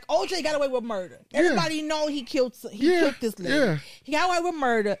 Like OJ got away with murder. Everybody know he killed this lady. Yeah. He got away with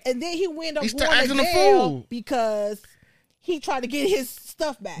murder, and then he went up going to jail because he tried to get his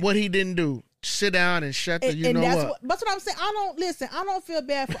stuff back. What he didn't do. Sit down and shut the that's what I'm saying. I don't feel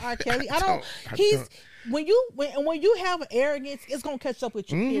bad for R. Kelly. When you have arrogance, it's gonna catch up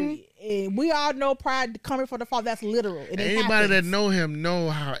with you. Period. And we all know pride coming from the fall. That's literal. And anybody that know him know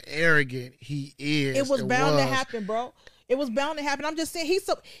how arrogant he is. It was bound to happen, bro. It was bound to happen. I'm just saying he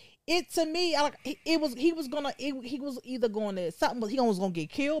was either going to something. He was gonna get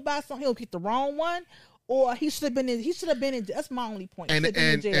killed by something. He'll get the wrong one. Or he should have been in. That's my only point. And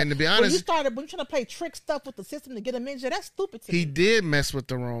to be honest, when you're trying to play trick stuff with the system to get him in jail, that's stupid to me. He did mess with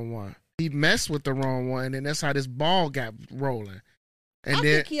the wrong one. He messed with the wrong one, and that's how this ball got rolling. And I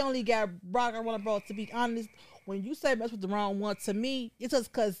think he only got brought. To be honest, when you say mess with the wrong one, to me, it's just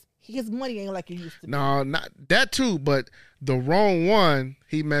because his money ain't like it used to be. No, not that too, but the wrong one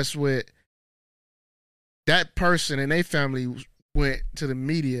he messed with. That person and their family went to the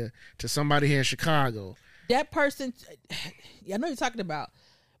media, to somebody here in Chicago. That person, I know you're talking about,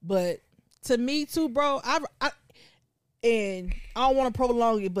 but to me too, bro. And I don't want to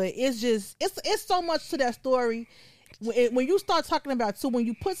prolong it, but it's so much to that story. When you start talking about too, when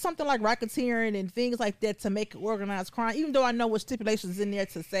you put something like racketeering and things like that to make it organized crime, even though I know what stipulations in there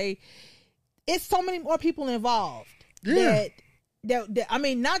to say, it's so many more people involved that that I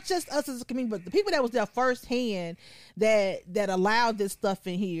mean, not just us as a community, but the people that was there firsthand that allowed this stuff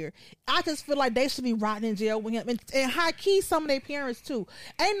in here. I just feel like they should be rotting in jail with him, and high key some of their parents too.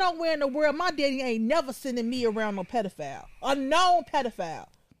 Ain't nowhere in the world my daddy ain't never sending me around no pedophile, a known pedophile.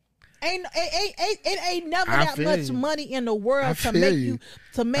 It ain't never that much money in the world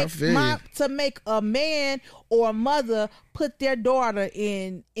to make a man or a mother put their daughter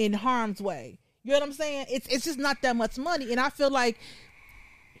in harm's way. You know what I'm saying? It's just not that much money, and I feel like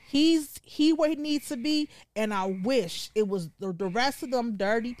he's where he needs to be. And I wish it was the rest of them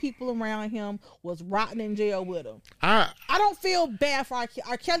dirty people around him was rotting in jail with him. I don't feel bad for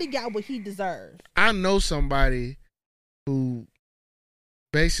R. Kelly. Got what he deserves. I know somebody who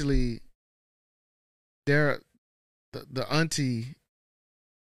basically the auntie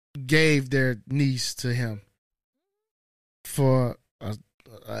gave their niece to him for a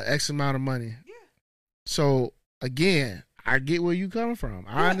X amount of money. Yeah. So again, I get where you coming from.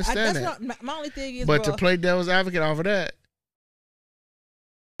 I understand that. My only thing is, but to play devil's advocate off of that,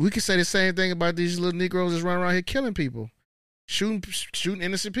 we could say the same thing about these little Negroes that's running around here killing people, shooting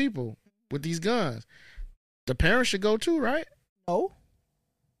innocent people with these guns. The parents should go too, right? No.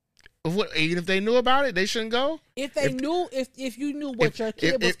 Even if they knew about it, they shouldn't go. If you knew what your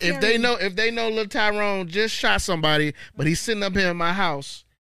kid was carrying. If they know little Tyrone just shot somebody, but he's sitting up here in my house,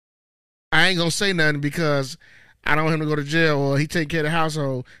 I ain't gonna say nothing because I don't want him to go to jail or he take care of the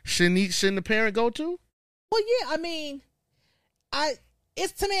household. Shouldn't the parent go too? Well, yeah. I mean,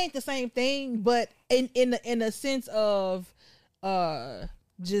 it's to me ain't the same thing, but in the sense of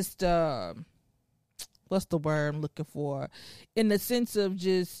just what's the word I'm looking for? In the sense of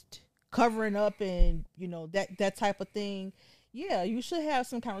just covering up and, you know, that type of thing. Yeah, you should have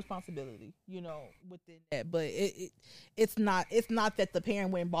some kind of responsibility, you know, within that. But it's not that the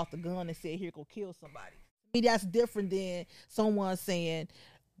parent went and bought the gun and said, "Here, go kill somebody." I mean, that's different than someone saying,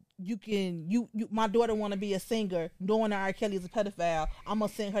 my daughter want to be a singer, knowing that R. Kelly is a pedophile. I'm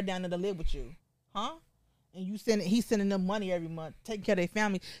gonna send her down there to live with you, huh? And he's sending them money every month, taking care of their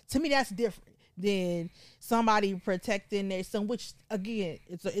family. To me, that's different than somebody protecting their son, which again,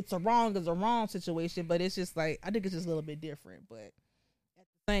 it's a wrong situation, but it's just like, I think it's just a little bit different. But at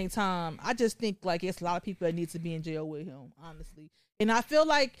the same time, I just think like it's a lot of people that need to be in jail with him, honestly. And I feel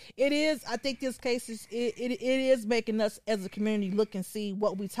like it is. I think this case is it is making us as a community look and see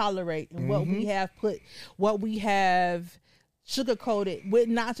what we tolerate and what we have sugarcoated with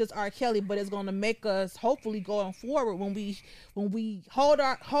not just R. Kelly, but it's going to make us hopefully going forward when we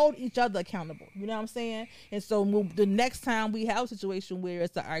hold each other accountable. You know what I'm saying? And so the next time we have a situation where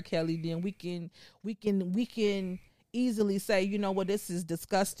it's the R. Kelly, then we can easily say, you know what, this is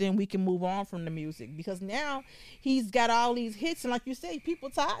disgusting. We can move on from the music because now he's got all these hits, and like you say, people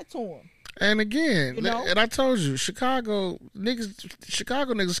tied to him. And again, you know? And I told you, Chicago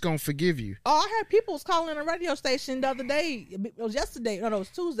niggas gonna forgive you. Oh, I heard people was calling a radio station the other day. It was yesterday. No, it was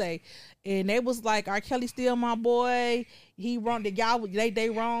Tuesday, and they was like, "R. Kelly still my boy. He wrong. The guy they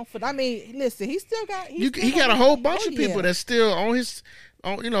wrong for." I mean, listen, he got a whole bunch of people that's still on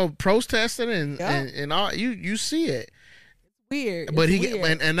you know, protesting and all. You see it. Weird. But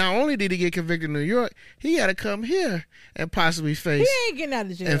and not only did he get convicted in New York, he had to come here and possibly face. He ain't getting out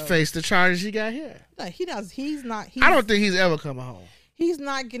of jail and face the charges he got here. No, he does. He's not. I don't think he's ever coming home. He's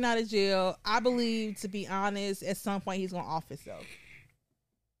not getting out of jail. I believe, to be honest, at some point he's gonna off himself.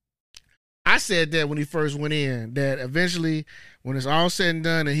 I said that when he first went in, that eventually, when it's all said and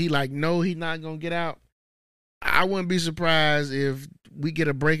done, and he he's not gonna get out. I wouldn't be surprised if we get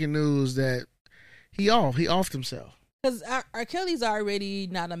a breaking news that he offed himself. Because R. Kelly's already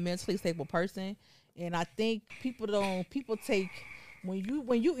not a mentally stable person, and I think people take when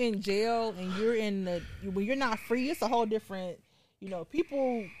you in jail and when you're not free, it's a whole different, you know,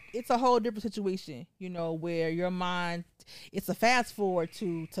 it's a whole different situation, you know, where your mind, it's a fast forward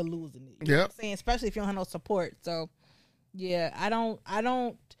to losing it. You know what I'm saying? Especially if you don't have no support. So yeah, I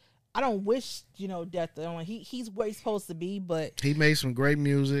don't wish, you know, death on him. He's where he's supposed to be, but he made some great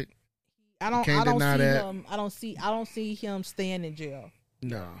music. I don't see him staying in jail.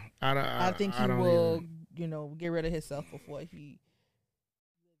 No, I think he will, you know, get rid of himself before he.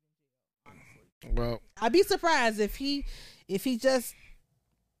 Well, I'd be surprised if he just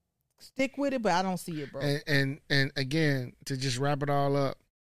stick with it, but I don't see it, bro. And again, to just wrap it all up,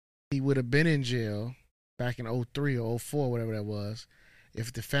 he would have been in jail back in 2003 or 2004, whatever that was,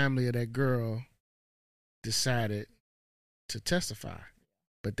 if the family of that girl decided to testify.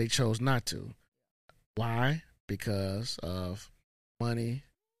 But they chose not to. Why? Because of money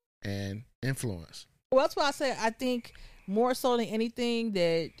and influence. Well, that's why I say I think more so than anything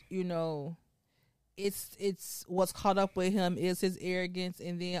that, you know, it's what's caught up with him is his arrogance,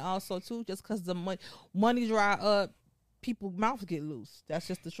 and then also too just because the money dry up, people's mouths get loose. That's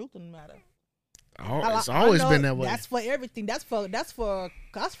just the truth of the matter. It's always been that way. That's for everything. That's for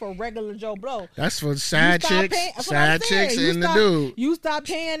regular Joe Blow. That's for side chicks and the dude. You stop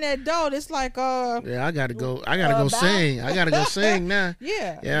paying that dough. It's like yeah, I gotta go sing. I gotta go sing now.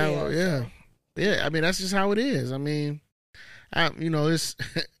 Yeah. I mean, that's just how it is. I mean, it's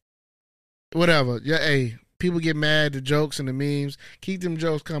whatever. Yeah, hey, people get mad at the jokes and the memes. Keep them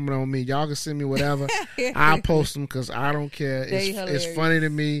jokes coming on me. Y'all can send me whatever. I'll post them because I don't care. It's funny to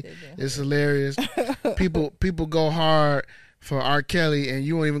me. It's hilarious. People go hard for R. Kelly, and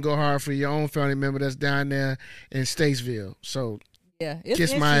you won't even go hard for your own family member that's down there in Statesville. So yeah,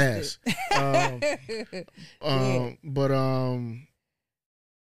 kiss my ass. But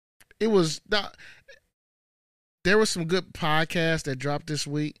it was not. There were some good podcasts that dropped this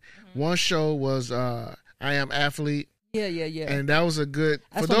week. Mm-hmm. One show was I Am Athlete. Yeah. And that was a good.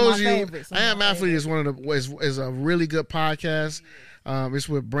 That's for those of you, I Am Athlete is one of the is a really good podcast. It's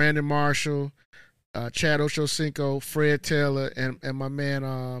with Brandon Marshall, Chad Ochocinco, Fred Taylor, and my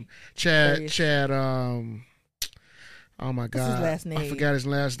man Chad. Oh my God, what's his last name? I forgot his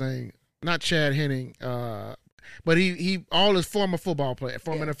last name. Not Chad Henning. But he all his former football players,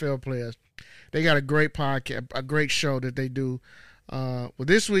 NFL players. They got a great podcast, a great show that they do. Well,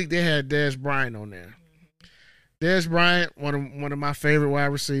 this week they had Dez Bryant on there. Dez Bryant, one of my favorite wide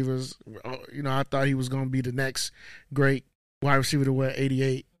receivers. I thought he was going to be the next great wide receiver to wear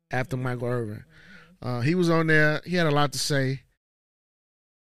 88 after Michael Irvin. He was on there. He had a lot to say.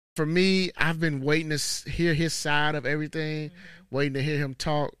 For me, I've been waiting to hear his side of everything, waiting to hear him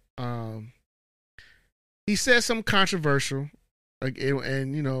talk. He said something controversial. It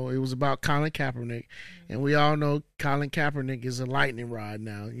was about Colin Kaepernick, and we all know Colin Kaepernick is a lightning rod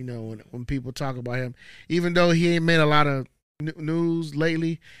now. When people talk about him, even though he ain't made a lot of news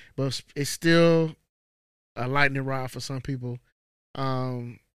lately, but it's still a lightning rod for some people.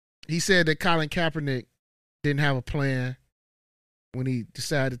 He said that Colin Kaepernick didn't have a plan when he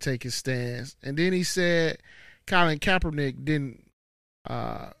decided to take his stance, and then he said Colin Kaepernick didn't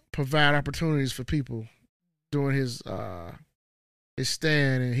provide opportunities for people during his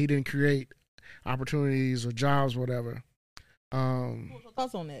stand, and he didn't create opportunities or jobs, whatever. What's your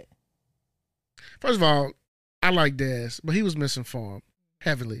thoughts on that? First of all, I like Dez, but he was misinformed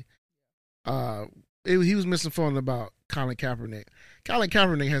heavily. He was misinformed about Colin Kaepernick. Colin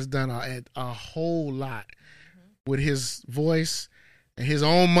Kaepernick has done a whole lot with his voice and his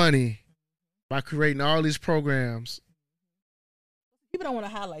own money by creating all these programs. People don't want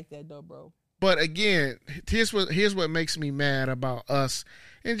to highlight that though, bro. But again, here's what makes me mad about us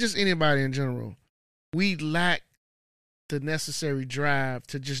and just anybody in general. We lack the necessary drive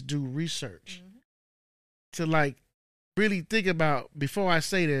to just do research. To really think about, before I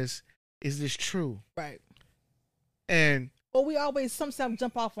say this, is this true? Right. And we always sometimes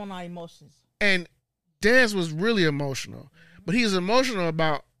jump off on our emotions. And Dez was really emotional. But he was emotional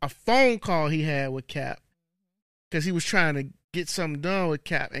about a phone call he had with Cap. Because he was trying to get something done with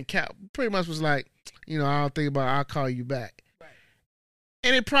Cap, and Cap pretty much was like, I don't think about it, I'll call you back. Right.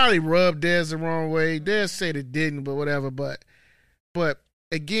 And it probably rubbed Dez the wrong way. Dez said it didn't, but whatever. But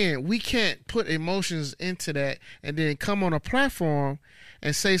again, we can't put emotions into that and then come on a platform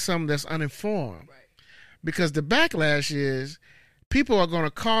and say something that's uninformed. Right. Because the backlash is people are going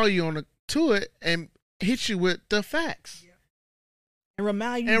to call you to it and hit you with the facts. Yeah. And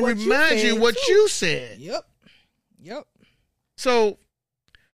remind you what you said. Yep. So,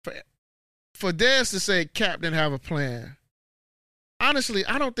 for Dez to say Cap didn't have a plan, honestly,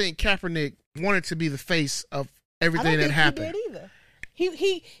 I don't think Kaepernick wanted to be the face of everything that happened. He did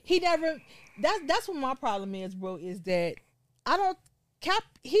either. He never. That's what my problem is, bro. Is that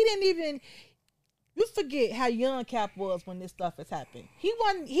he didn't even. You forget how young Cap was when this stuff has happened. He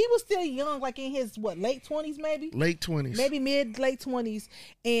was still young, like in his late 20s, maybe. Late 20s, maybe late 20s,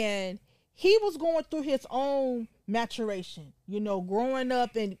 and he was going through his own maturation, growing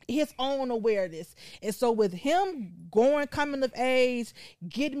up and his own awareness. And so with him coming of age,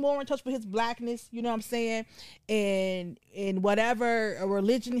 getting more in touch with his blackness, you know what I'm saying? And whatever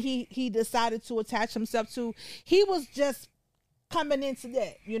religion he decided to attach himself to, he was just coming into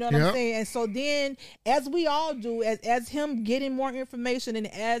that, you know what I'm saying? And so then, as we all do, as him getting more information and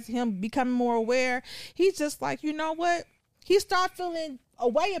as him becoming more aware, he's just like, you know what? He started feeling a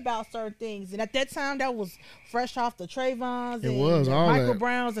way about certain things, and at that time, that was fresh off the Trayvons and Michael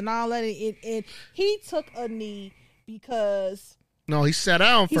Browns and all that. And he took a knee because No, he sat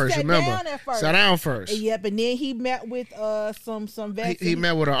down first. Remember, sat down first. Yep, and then he met with some vets. He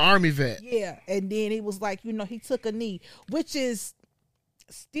met with an Army vet. Yeah, and then he was like, he took a knee, which is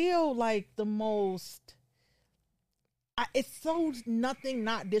still like the most. It's so nothing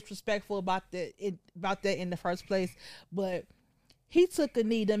not disrespectful about that in the first place, but he took a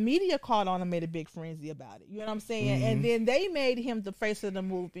knee. The media caught on and made a big frenzy about it. You know what I'm saying? Mm-hmm. And then they made him the face of the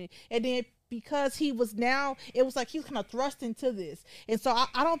movement. And then because it was like he was kind of thrust into this. And so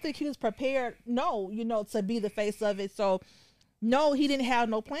I don't think he was prepared, to be the face of it. So, no, he didn't have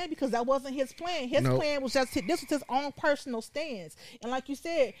no plan because that wasn't his plan. His plan was this was his own personal stance. And like you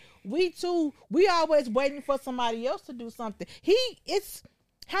said, we always waiting for somebody else to do something.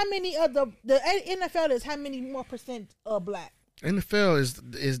 How many of the NFL is how many more percent black? NFL is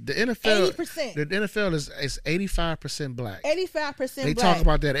the NFL. 80%. The NFL is 85% black. 85% They black. talk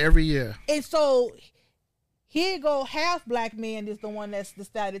about that every year. And so here go half black man is the one that's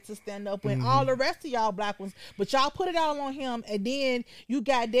decided to stand up when all the rest of y'all black ones, but y'all put it all on him, and then you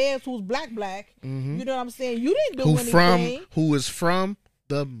got Dez who's black. Mm-hmm. You know what I'm saying? You didn't do anything. Who is from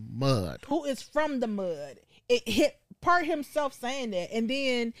the mud? Who is from the mud? It hit part himself saying that, and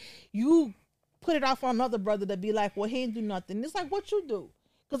then you put it off on another brother to be like, well, he didn't do nothing. It's like, what you do?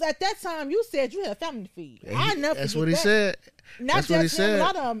 Because at that time, you said you had a family to feed. That's what he said. Not just him,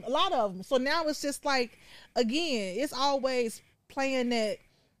 a lot of them. So now it's just like, again, it's always playing that,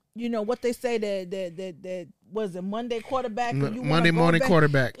 what they say that was a Monday quarterback. Monday morning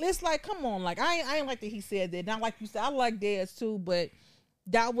quarterback. It's like, come on, like I ain't like that he said that. Not like you said, I like Dez too, but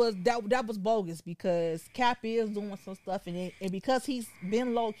that was bogus because Cap is doing some stuff and because he's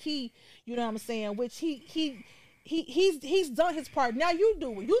been low key, you know what I'm saying, which he's done his part. Now you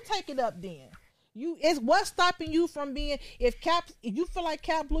do it. You take it up then. It's what's stopping you from being if you feel like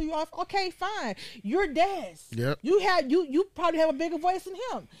Cap blew you off, okay, fine. You're Dez. Yep. You probably have a bigger voice than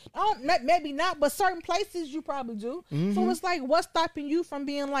him. Maybe not, but certain places you probably do. Mm-hmm. So it's like what's stopping you from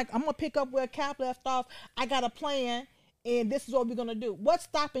being like, I'm gonna pick up where Cap left off. I got a plan. And this is what we're gonna do. What's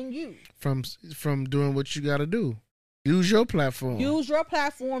stopping you from doing what you gotta do? Use your platform. Use your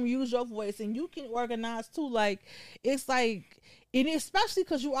platform. Use your voice, and you can organize too. Like it's like, and especially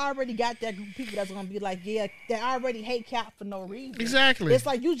because you already got that group of people that's gonna be like, yeah, they already hate Cap for no reason. Exactly. It's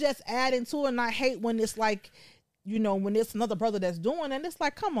like you just add into it, and I hate when it's like, when it's another brother that's doing, and it's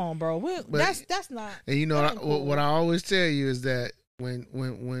like, come on, bro, that's not. And what I always tell you is that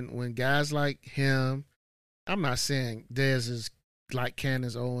when guys like him. I'm not saying Dez is like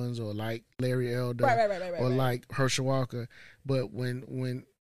Candace Owens or like Larry Elder or like Herschel Walker, but when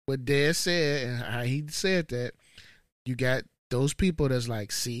what Dez said and how he said that, you got those people that's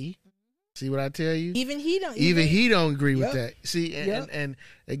like, see what I tell you? Even he don't agree with that. See, and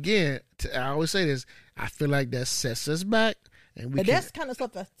again, I always say this. I feel like that sets us back. And that's kind of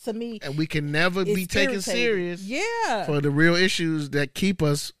stuff that, to me, and we can never be taken serious. Yeah, for the real issues that keep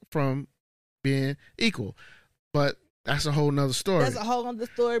us from being equal. But that's a whole nother story. That's a whole other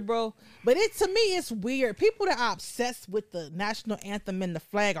story, bro. But to me, it's weird. People that are obsessed with the national anthem and the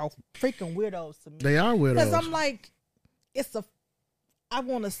flag are freaking weirdos to me. They are weirdos. Because I'm like, I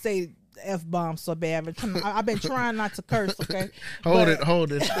want to say F-bomb so bad. I've been trying not to curse, okay? Hold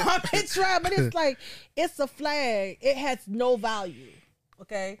it. I've been trying, but it's like, it's a flag. It has no value.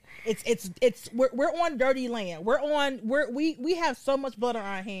 Okay, we're on dirty land. We have so much blood on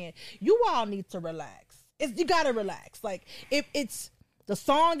our hand. You all need to relax. You gotta relax. Like if it's the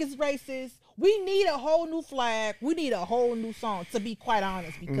song is racist, we need a whole new flag. We need a whole new song. To be quite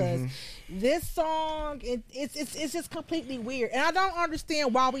honest, because this song it's just completely weird, and I don't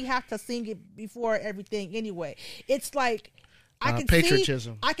understand why we have to sing it before everything. Anyway, it's like.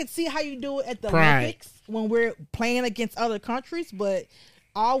 Patriotism. I can see how you do it at the Pride. Olympics when we're playing against other countries, but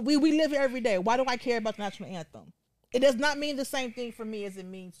we live here every day. Why do I care about the national anthem? It does not mean the same thing for me as it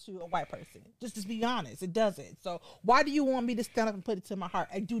means to a white person. Just be honest, it doesn't. So why do you want me to stand up and put it to my heart?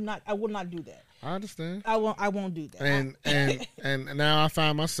 I will not do that. I understand. I won't do that. And now I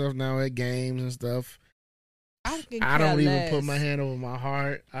find myself now at games and stuff. I don't even put my hand over my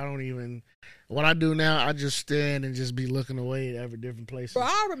heart. What I do now, I just stand and just be looking away at every different place. Bro,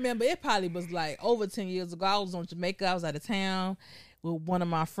 I remember it probably was like over 10 years ago. I was on Jamaica. I was out of town with one of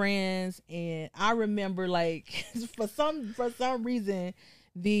my friends, and I remember like for some reason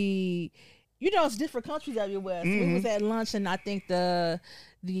it's different countries everywhere. So we was at lunch, and I think the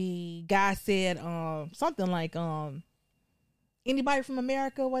guy said something like anybody from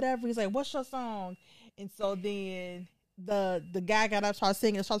America or whatever. He's like, what's your song? And so then the guy got up, started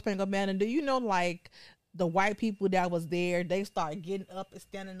singing, started playing a band, and do you know like the white people that was there, they started getting up and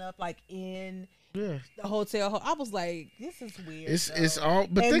standing up like in Yeah. The hotel. I was like, this is weird. It's all.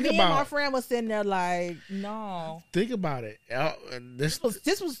 But and think me about. And my friend was sitting there like, no. Think about it. This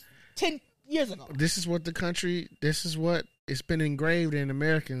was 10 years ago. This is what the country. This is what it's been engraved in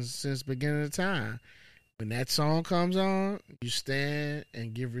Americans since the beginning of time. When that song comes on, you stand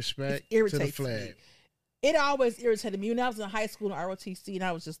and give respect to the flag. Me. It always irritated me. When I was in high school in ROTC, and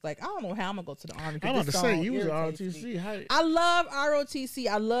I was just like, I don't know how I'm going to go to the Army. I'm about to say, you was ROTC. I love ROTC.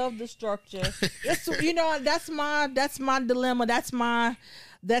 I love the structure. It's, that's my dilemma. That's my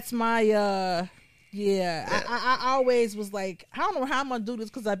I always was like, I don't know how I'm going to do this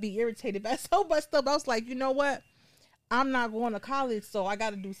because I'd be irritated by so much stuff. I was like, you know what? I'm not going to college, so I got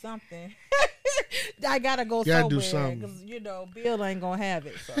to do something. I got to go somewhere because, Bill ain't going to have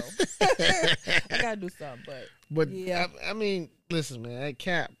it. So I got to do something. But yeah. I mean, listen, man,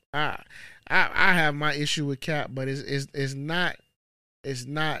 Cap, I have my issue with Cap, but it's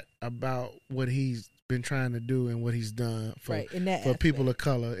not about what he's been trying to do and what he's done for people of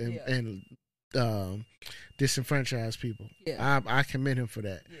color and disenfranchised people. Yeah. I commend him for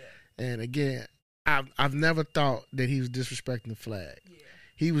that. Yeah. And again, I've never thought that he was disrespecting the flag. Yeah.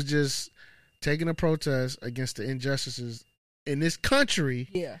 He was just taking a protest against the injustices in this country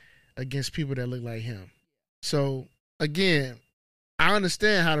against people that look like him. So, again, I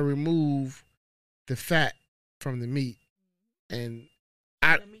understand how to remove the fat from the meat. And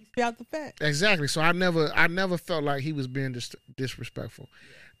the meat out the fat. Exactly. So I never felt like he was being disrespectful.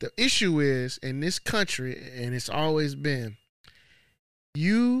 Yeah. The issue is, in this country, and it's always been,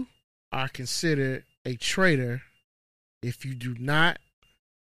 you are considered a traitor if you do not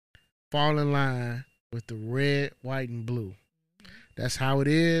fall in line with the red, white, and blue. That's how it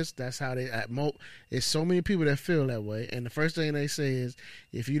is. That's how they it's so many people that feel that way. And the first thing they say is,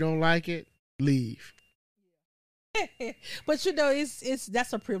 if you don't like it, leave. But it's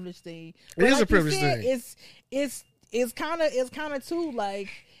that's a privilege thing. It is a privilege thing. It's kind of too like,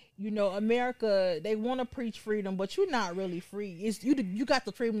 America, they want to preach freedom, but you're not really free. It's you got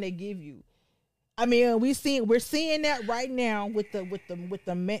the freedom they give you. I mean, we're seeing that right now with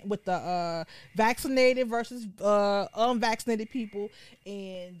the vaccinated versus unvaccinated people,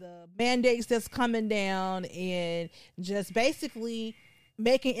 and the mandates that's coming down, and just basically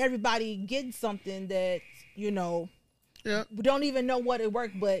making everybody get something that we don't even know what it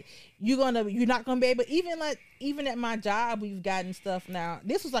worked, but you're not gonna be able. Even at my job, we've gotten stuff now.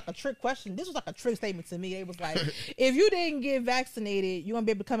 This was like a trick question. This was like a trick statement to me. It was like, if you didn't get vaccinated, you won't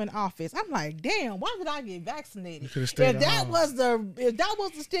be able to come in office. I'm like, damn, why did I get vaccinated? If that was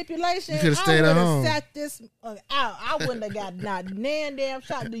the stipulation, I would have sat this out. I wouldn't have got not nan damn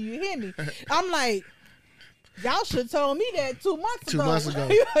shot. Do you hear me? I'm like, y'all should have told me that 2 months ago.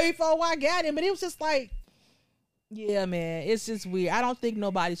 Before I got in. But it was just like, yeah, man, it's just weird. I don't think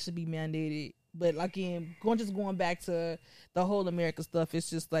nobody should be mandated. But again, going back to the whole America stuff, it's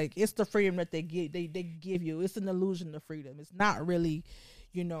just like, it's the freedom that they give you. It's an illusion of freedom. It's not really,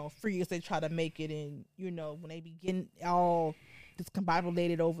 free as they try to make it. And when they be getting all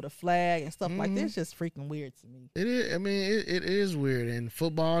discombobulated over the flag and stuff like that, it's just freaking weird to me. It is. I mean, it is weird. And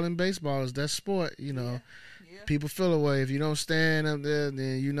football and baseball is that sport. Yeah. People feel away. If you don't stand up there,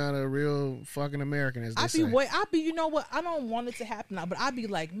 then you're not a real fucking American, as they say. You know what? I don't want it to happen now, but I'd be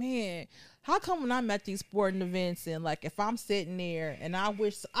like, man, how come when I'm at these sporting events and like if I'm sitting there and I'd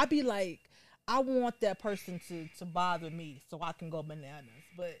be like, I want that person to bother me so I can go bananas.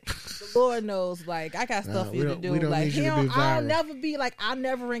 But the Lord knows, like, I got stuff to do. Like, I'll never be like, I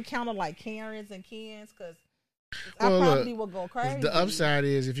never encounter like Karens and Kens because I probably will go crazy. The upside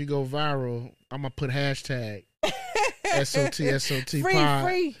is if you go viral, I'm gonna put hashtag SOT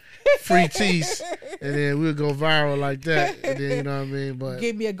free tees, and then we'll go viral like that, and then you know what I mean. But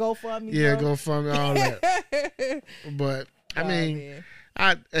give me a GoFundMe. Yeah, GoFundMe, all that. But I mean,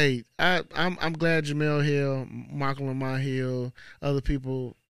 I'm glad Jemele Hill, Michael Lamont Hill, other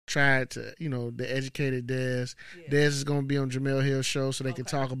people tried to, they educated Dez. Yeah. Dez is going to be on Jemele Hill's show so they can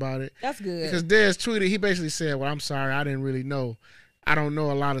talk about it. That's good. Because Dez tweeted, he basically said, well, I'm sorry, I didn't really know. I don't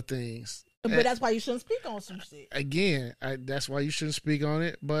know a lot of things. But that's why you shouldn't speak on some shit. Again, that's why you shouldn't speak on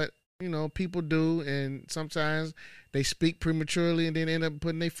it. But, people do, and sometimes they speak prematurely and then end up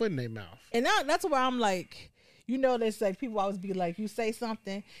putting their foot in their mouth. And that's why I'm like, they say, people always be like, you say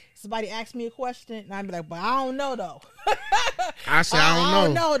something, somebody asks me a question, and I'd be like, but I don't know, though. I say, I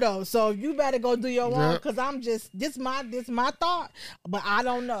don't know, though. So you better go do your own, because I'm just, this my thought, but I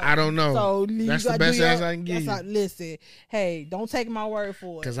don't know. I don't know. So that's the best answer I can give you. Listen, hey, don't take my word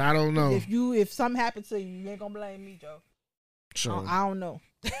for it. Because I don't know. If something happened to you ain't going to blame me, Joe. So, I don't know.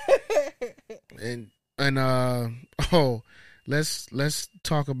 and let's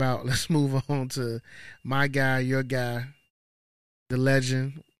talk about. Let's move on to my guy, your guy, the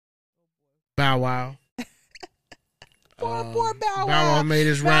legend, Bow Wow. Poor Bow Wow. Bow Wow made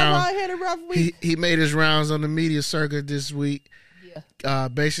his Bow rounds. Wow had a rough week. He made his rounds on the media circuit this week. Yeah.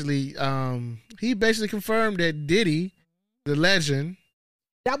 He basically confirmed that Diddy, the legend,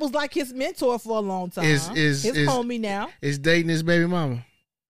 that was like his mentor for a long time. Is his homie now. Is dating his baby mama.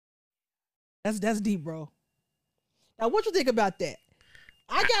 That's deep, bro. Now, what you think about that?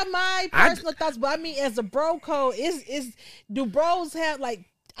 I got my personal thoughts, but I mean, as a bro code, do bros have like?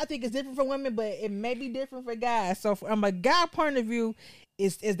 I think it's different for women, but it may be different for guys. So, from a guy point of view,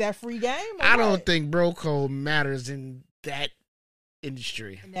 is that free game? I don't think bro code matters in that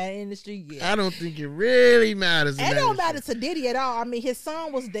industry. In that industry, yeah. I don't think it really matters. It don't matter to Diddy at all. I mean, his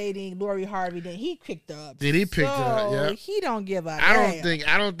son was dating Lori Harvey, then he picked her up. Did he pick her up? Yeah. He don't give a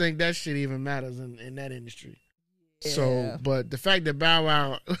I don't think that shit even matters in that industry. Yeah. So, but the fact that Bow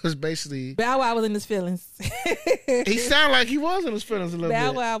Wow was basically Bow Wow was in his feelings. He sounded like he was in his feelings a little bit.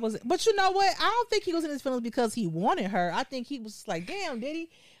 Bow Wow was, but you know what? I don't think he was in his feelings because he wanted her. I think he was like, "Damn, Diddy,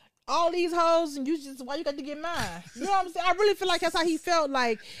 all these hoes, and why you got to get mine?" You know what I'm saying? I really feel like that's how he felt.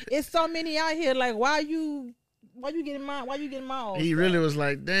 Like it's so many out here. Like why you getting mine? Why you getting mine? He really was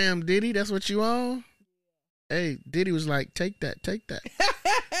like, "Damn, Diddy, that's what you on." Hey, Diddy was like, take that.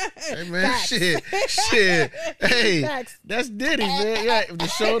 Hey, man, Facts. shit. Hey, Facts. That's Diddy, man. Yeah, the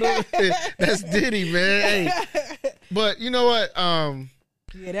shoulder, that's Diddy, man. Hey, but you know what?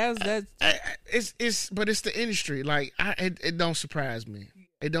 Yeah, that's. But it's the industry. Like, it don't surprise me.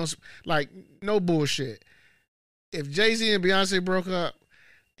 It don't, like, no bullshit. If Jay-Z and Beyonce broke up,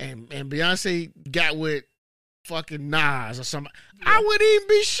 and Beyonce got with fucking Nas or something, I wouldn't even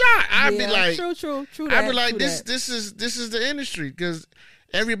be shocked. I'd be like, true. I'd be like, this is the industry, because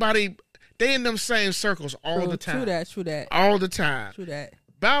everybody, they in them same circles all the time. True that. All the time. True that.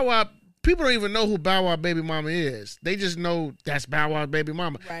 Bow Wow, people don't even know who Bow Wow baby mama is. They just know that's Bow Wow baby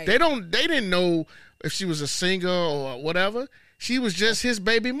mama. Right. They didn't know if she was a singer or whatever. She was just his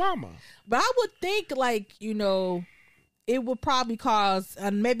baby mama. But I would think, like, it would probably cause,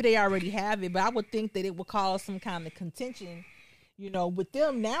 and maybe they already have it, but I would think that it would cause some kind of contention, with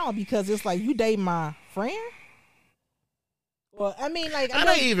them now, because it's like, you date my friend? Well, I mean, like, Are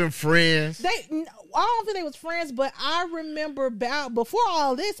they even friends? I don't think they was friends, but I remember before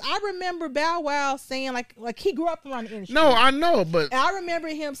all this, I remember Bow Wow saying like he grew up around the industry. No, I know, but and I remember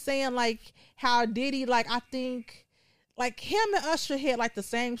him saying like how Diddy, like, I think, like, him and Usher had like the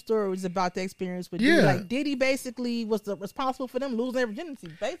same stories about the experience with Diddy. Like, Diddy basically was responsible for them losing their virginity,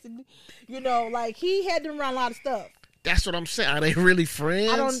 basically. Like, he had them around a lot of stuff. That's what I'm saying. Are they really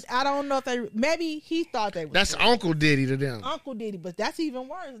friends? I don't know if they. Maybe he thought they were. That's friends. Uncle Diddy to them. Uncle Diddy, but that's even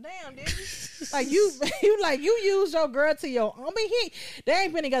worse. Damn, Diddy. Like you use your girl to your. I mean, they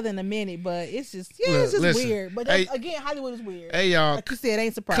ain't been together in a minute, but it's just listen, weird. But again, Hollywood is weird. Hey y'all, like you said,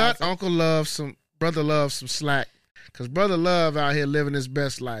 ain't surprising. Cut Brother Love some slack. Cause Brother Love out here living his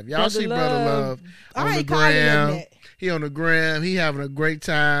best life. Y'all see Brother Love on the gram. He on the gram. He having a great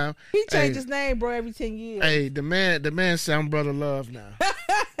time. He changed his name, bro, every 10 years. Hey, the man said, "I'm Brother Love now."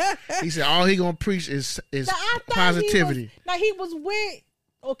 He said all he gonna preach is positivity. He was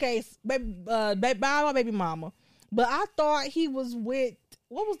with baby mama, but I thought he was with.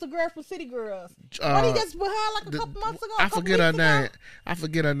 What was the girl from City Girls? What he just with her like a couple months ago? I forget her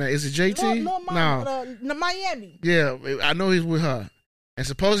name. Is it JT? No, Miami. Yeah, I know he's with her. And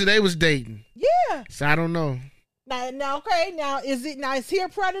supposedly they was dating. Yeah. So I don't know. Now, is he a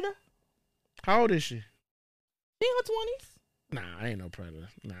predator? How old is she? She in her 20s. Nah, ain't no predator.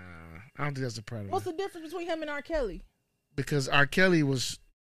 Nah, I don't think that's a predator. What's the difference between him and R. Kelly? Because R. Kelly was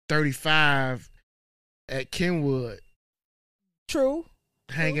 35 at Kenwood. True.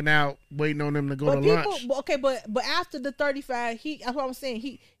 Hanging out, waiting on them to go to lunch. Okay, but after the 35, that's what I'm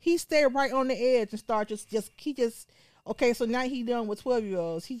saying. He stayed right on the edge and started okay, so now he done with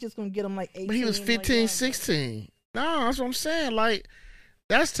 12-year-olds. He just gonna get them like 18. But he was 15, 16. No, that's what I'm saying. Like,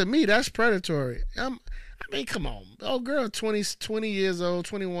 to me, that's predatory. I mean, come on. Oh, girl, 20 years old,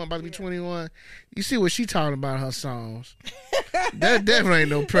 21, about to be 21. You see what she talking about in her songs. That definitely ain't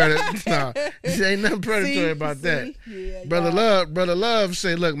no predator. No, there ain't nothing predatory about that. Yeah, Brother Love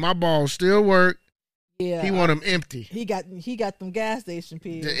say, look, my balls still work. Yeah, he want them empty. He got them gas station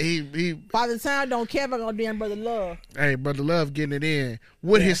pills. He by the time don't care about gonna damn Brother Love. Hey, Brother Love getting it in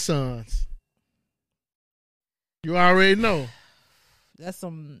with his sons. You already know. That's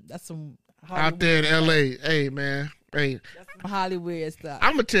some out there in L.A. Hey, man. Hey, that's some Hollywood stuff.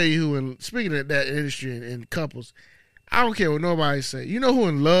 I'm gonna tell you who. Speaking of that industry and couples, I don't care what nobody say. You know who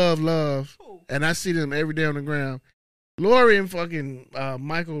in love, and I see them every day on the ground. Lori and fucking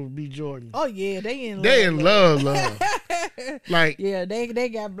Michael B. Jordan. Oh yeah, they in love. Like yeah, they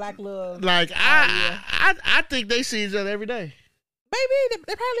got black love. Like I think they see each other every day. Maybe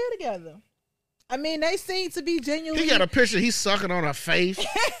they probably live together. I mean, they seem to be genuinely. He got a picture. He's sucking on her face,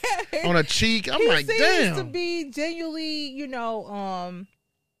 on her cheek. I'm like, damn. He seems to be genuinely,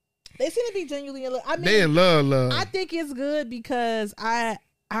 they seem to be genuinely in love. I mean, they in love. I think it's good because I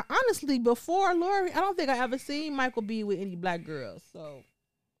honestly, before Lori, I don't think I ever seen Michael be with any black girls. So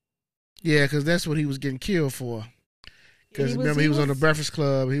yeah, because that's what he was getting killed for. Because remember, he was on the Breakfast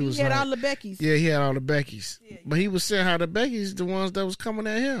Club. He had all the Beckys. Yeah, he had all the Beckys. Yeah. But he was saying how the Beckys, the ones that was coming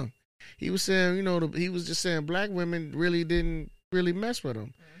at him. He was saying, he was just saying black women really didn't really mess with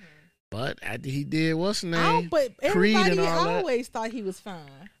him. Mm-hmm. But after he did, what's his name? But everybody always thought he was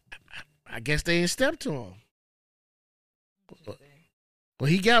fine. I guess they didn't step to him. Well,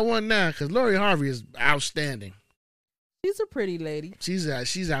 he got one now because Lori Harvey is outstanding. She's a pretty lady. She's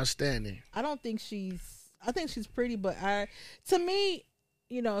outstanding. I think she's pretty, but to me,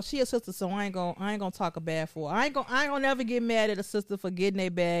 she a sister, so I ain't gonna talk bad for her. I ain't gonna never get mad at a sister for getting their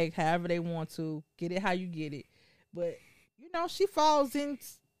bag however they want to. Get it how you get it. But she falls into,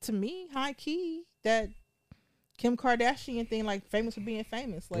 to me, high key, that Kim Kardashian thing, like famous for being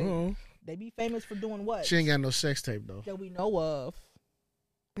famous. Like they be famous for doing what? She ain't got no sex tape though. That we know of.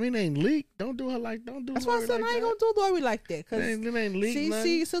 I mean, it ain't leaked. Don't do her That's why I said I ain't gonna do Lori like that. Cause it ain't leaked.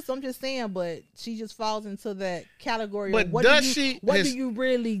 See, sister, I'm just saying, but she just falls into that category. But what does do you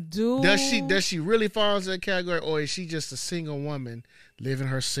really do? Does she really fall into that category, or is she just a single woman living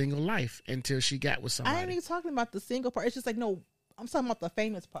her single life until she got with somebody? I ain't even talking about the single part. It's just like, no, I'm talking about the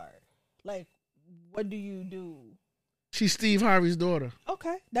famous part. Like, what do you do? She's Steve Harvey's daughter.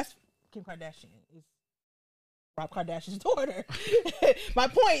 Okay, that's Kim Kardashian. Rob Kardashian's daughter. My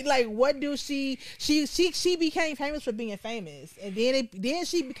point, like, what do she became famous for being famous, and then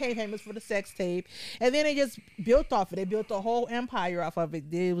she became famous for the sex tape, and then they just built off it. They built a whole empire off of it.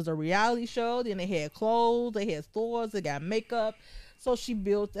 It was a reality show. Then they had clothes, they had stores, they got makeup. So she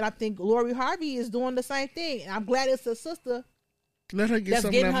built, and I think Lori Harvey is doing the same thing. And I'm glad it's her sister. Let her get that's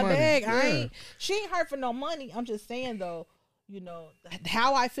some getting of that her money. bag. Yeah. She ain't hurt for no money. I'm just saying though.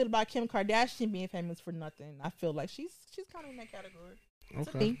 How I feel about Kim Kardashian being famous for nothing. I feel like she's kind of in that category.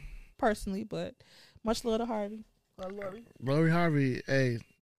 Okay. To me, personally, but much love to Harvey or Lori. Lori Harvey, hey,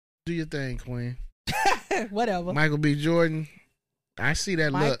 do your thing, Queen. Whatever. Michael B. Jordan, I see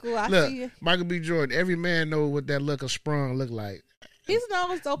that look. See you. Michael B. Jordan, every man know what that look of sprung look like. His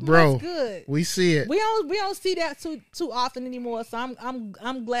nose open. Bro, that's good. We see it. We don't see that too often anymore. So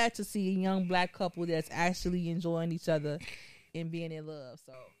I'm glad to see a young black couple that's actually enjoying each other and being in love.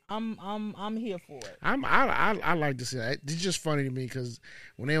 So I'm here for it. I like to see that. It's just funny to me because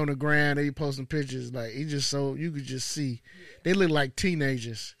when they on the ground, they posting pictures like he just so you could just see they look like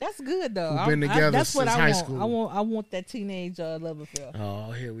teenagers. That's good though. Who've been together that's since what I high want. school. I want that teenage love affair.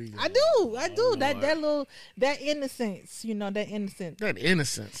 Oh, here we go. I do. That innocence. That innocence. That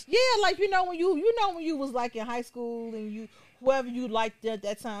innocence. Yeah, like when you was like in high school and whoever you liked at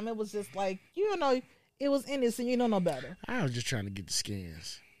that time, it was just like it was innocent. You don't know better. I was just trying to get the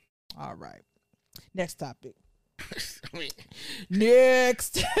skins. All right. Next topic. I mean,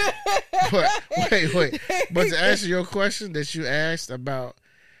 next. Wait. But to answer your question that you asked about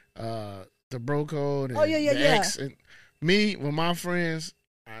the bro code and the ex, and me with my friends,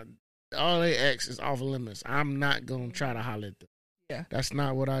 all they ex is off limits. I'm not gonna try to holler at them. Yeah. That's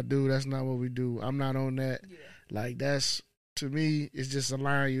not what I do. That's not what we do. I'm not on that. Yeah. Like that's to me, it's just a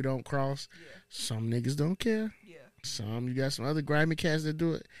line you don't cross. Yeah. Some niggas don't care. Yeah. You got some other grimy cats that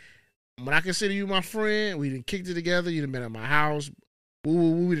do it. When I consider you my friend, we done kicked it together. You done been at my house.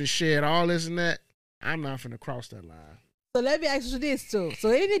 We done shared all this and that. I'm not finna cross that line. So let me ask you this too. So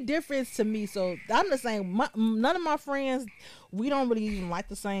any difference to me? So I'm the same. None of my friends, we don't really even like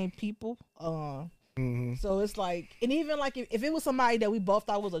the same people. So it's like, and even like if it was somebody that we both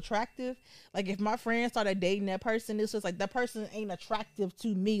thought was attractive, like if my friends started dating that person, it's just like that person ain't attractive to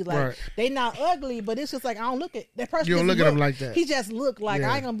me. Like they not ugly, but it's just like I don't look at that person. You don't look at him like that. He just look like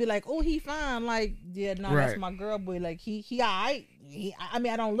I ain't gonna be like, oh, he fine. Like that's my girl boy. Like he alright. I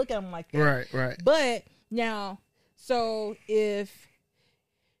mean, I don't look at him like that. Right. But now, so even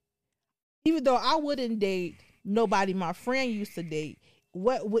though I wouldn't date nobody my friend used to date.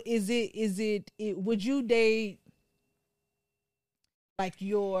 What is it? Would you date like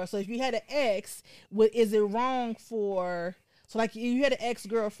so if you had an ex, is it wrong so like you had an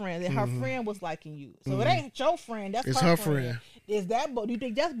ex-girlfriend and her friend was liking you, so it ain't your friend, that's her friend. Is that do you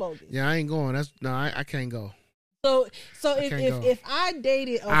think that's bogus? Yeah, I ain't going. I can't go. So if I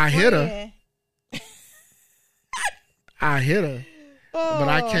dated a friend, hit her. I hit her, but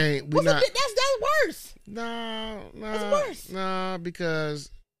I can't. That's worse. No, that's worse. No, because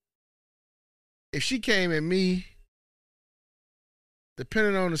if she came at me,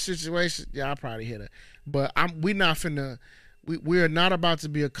 depending on the situation, yeah, I'll probably hit her. But we're not finna. We're not about to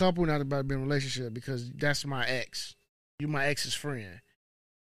be a couple. Not about to be in a relationship because that's my ex. You my ex's friend.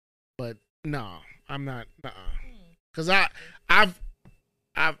 But no, I'm not. Because I've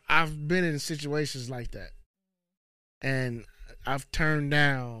been in situations like that, and I've turned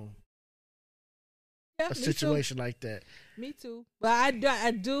down a situation like that. Me too. But I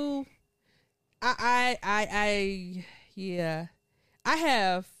do. Yeah. I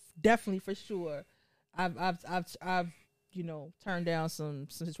have definitely for sure. I've turned down some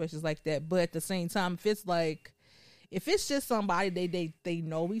situations like that. But at the same time, if it's just somebody they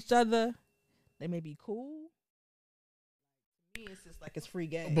know each other, they may be cool. Me, it's just like it's free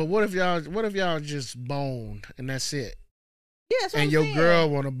game. But what if y'all just boned and that's it? Yeah, that's what and I'm your saying. girl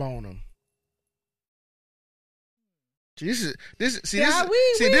want to bone them. This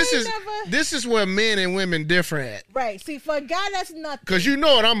is where men and women differ at. Right. See, for a guy, that's nothing. Because you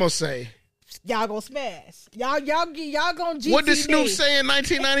know what I'm gonna say. Y'all gonna smash. Y'all gonna GTD. What did Snoop say in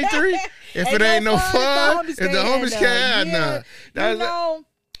 1993? If it ain't no fun, if the homies can't, nah.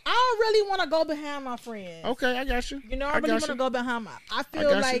 I don't really want to go behind my friends. Okay, I got you. I really want to go behind my.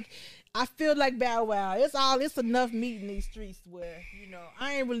 I feel like Bow Wow. It's enough meat in these streets where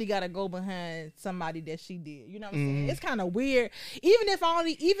I ain't really gotta go behind somebody that she did. You know what I'm saying? It's kind of weird. Even if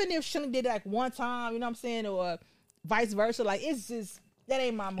she did it like one time, you know what I'm saying, or vice versa. Like it's just that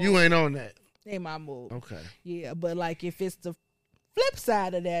ain't my move. You ain't on that. Ain't my move. Okay. Yeah, but like if it's the flip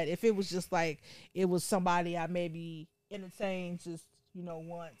side of that, if it was just like it was somebody I maybe entertained just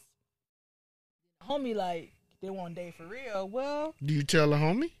once, homie, like they want to date for real. Well, do you tell a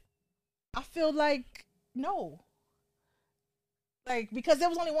homie? I feel like no, like because there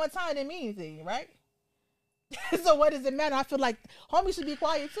was only one time, it didn't mean anything, right? So what does it matter? I feel like homie should be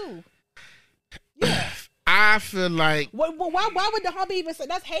quiet too. Yeah, I feel like why would the homie even say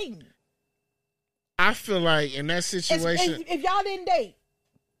that's hating? I feel like in that situation, if y'all didn't date,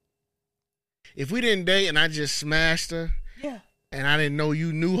 if we didn't date and I just smashed her, yeah, and I didn't know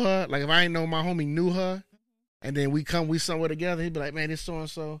you knew her, like if I didn't know my homie knew her, and then we somewhere together, he'd be like, man, this so and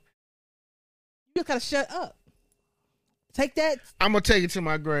so. You just gotta shut up. Take that. I'm gonna take it to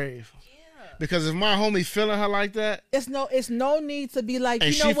my grave. Yeah. Because if my homie feeling her like that, it's no need to be like,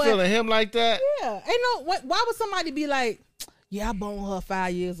 and you know she what? feeling him like that. Yeah, why would somebody be like, yeah, I boned her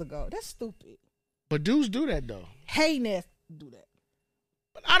 5 years ago? That's stupid. But dudes do that though. Hating do that.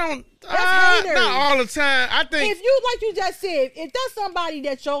 But I don't. That's not all the time. I think if you like you just said, if that's somebody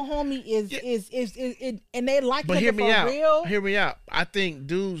that your homie is and they like but hear me out. Real. Hear me out. I think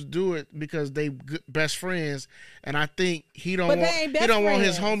dudes do it because they best friends, and I think he don't want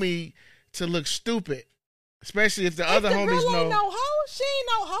his homie to look stupid, especially if the other homies know. Ain't no hoe. She ain't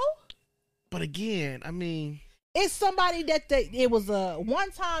no hoe. But again, I mean, it's somebody that it was a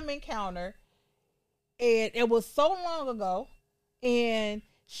one-time encounter. And it was so long ago, and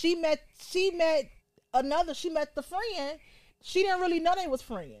she met the friend. She didn't really know they was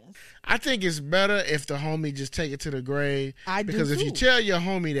friends. I think it's better if the homie just take it to the grave. Because if you tell your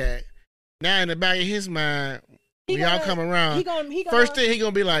homie that, now in the back of his mind, when y'all come around, first thing he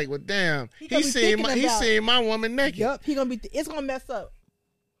gonna be like, well, damn, he seen my woman naked. Yep, it's gonna mess up.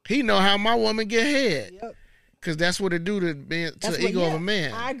 He know how my woman get head. Yep. Because that's what it do to the ego of a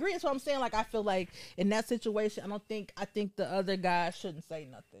man. I agree. That's what I'm saying. Like, I feel like in that situation, I think the other guy shouldn't say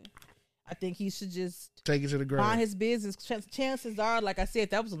nothing. I think he should just take it to the grave. Mind his business. Chances are, like I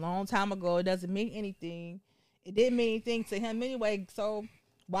said, that was a long time ago. It doesn't mean anything. It didn't mean anything to him anyway. So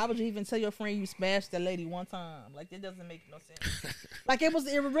why would you even tell your friend you smashed that lady one time? Like, that doesn't make no sense. Like, it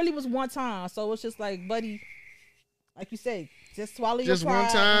really was one time. So it's just like, buddy, like you say, just swallow your pride. Just one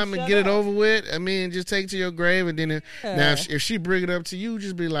time and get it over with. I mean, just take it to your grave, and then now if she bring it up to you,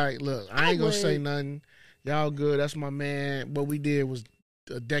 just be like, look, I ain't gonna say nothing. Y'all good. That's my man. What we did was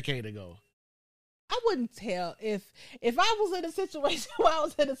a decade ago. I wouldn't tell if I was in a situation where I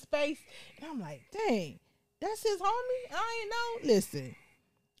was in a space and I'm like, dang, that's his homie. I ain't know. Listen,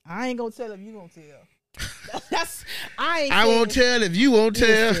 I ain't gonna tell if you gonna tell. I won't tell if you won't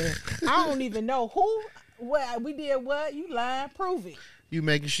tell. I don't even know who. What we did? What you lying? Prove it. You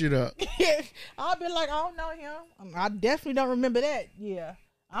making shit up. I'll be like, I don't know him. I definitely don't remember that. Yeah,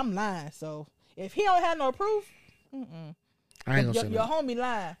 I'm lying. So if he don't have no proof, I ain't gonna say your homie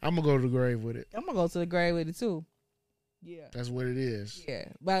lying. I'm gonna go to the grave with it. I'm gonna go to the grave with it too. Yeah, that's what it is. Yeah,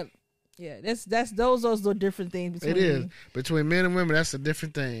 but Yeah, that's those the different things between. It is between men and women. That's a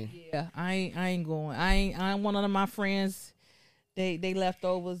different thing. Yeah, I ain't going. I ain't one of my friends. They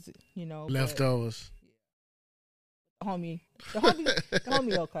leftovers, you know. Leftovers. The homie,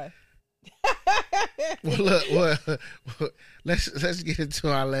 okay. Well, look, let's get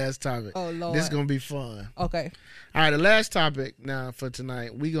into our last topic. Oh Lord, this is gonna be fun. Okay. All right, the last topic now for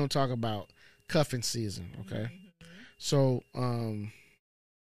tonight, we gonna talk about cuffing season. Okay, so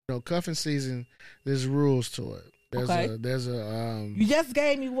cuffing season, there's rules to it. There's a you just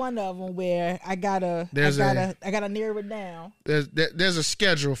gave me one of them where I gotta narrow it down. There's a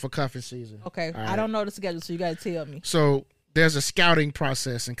schedule for cuffing season. Okay, I don't know the schedule, so you gotta tell me. So there's a scouting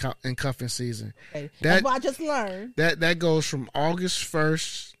process in cuffing season. Okay. That's what I just learned. That goes from August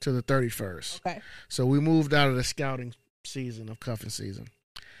 1st to the 31st. Okay. So we moved out of the scouting season of cuffing season.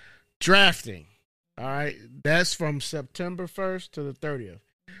 Drafting, all right, that's from September 1st to the 30th.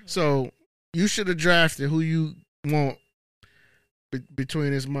 So you should have drafted who you want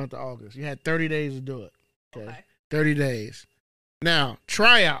between this month of August. You had 30 days to do it. Okay. 30 days. Now,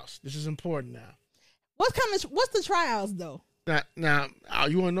 tryouts. This is important now. What's the tryouts though? Now,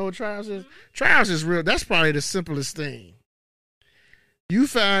 you want to know what tryouts is? Tryouts is real. That's probably the simplest thing. You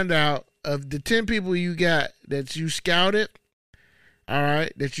find out of the 10 people you got that you scouted, all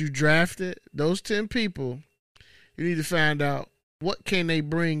right, that you drafted, those 10 people, you need to find out what can they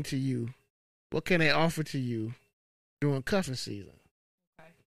bring to you, what can they offer to you during cuffing season. Okay.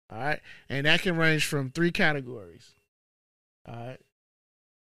 All right, and that can range from 3 categories. All right.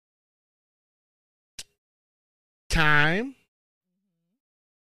 Time.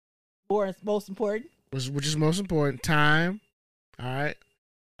 Most important. Which is most important. Time. All right.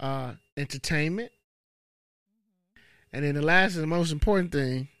 Entertainment. And then the last and the most important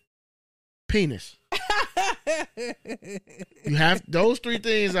thing, penis. You have those 3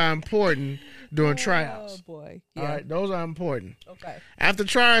 things are important during tryouts. Oh boy. Yeah. All right, those are important. Okay. After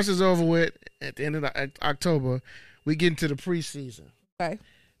tryouts is over with at the end of October, we get into the preseason. Okay.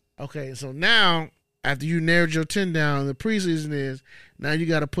 Okay, so now after you narrowed your 10 down, the preseason is now you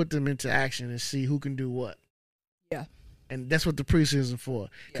got to put them into action and see who can do what. Yeah. And that's what the preseason for.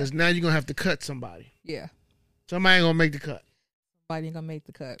 Because now you're going to have to cut somebody. Yeah. Somebody ain't going to make the cut. Somebody ain't going to make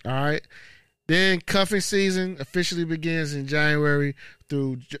the cut. All right. Then cuffing season officially begins in December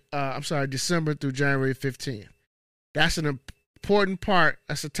through January 15th. That's an important part.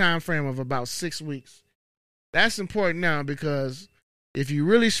 That's a time frame of about 6 weeks. That's important now because if you're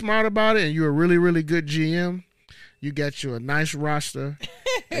really smart about it and you're a really, really good GM, you got you a nice roster,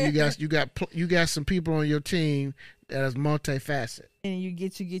 and you got some people on your team that is multifaceted. And you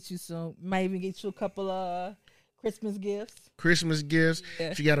get you some, might even get you a couple of Christmas gifts.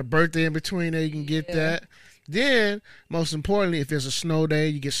 Yeah. If you got a birthday in between there, you can get that. Then, most importantly, if there's a snow day,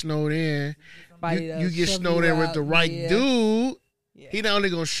 you get snowed in. You get snowed in with the right dude. Yeah. He not only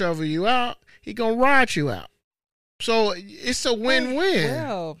gonna shovel you out, he gonna ride you out. So it's a win-win.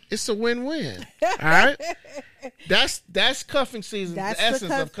 Well. It's a win-win. All right. That's cuffing season. That's the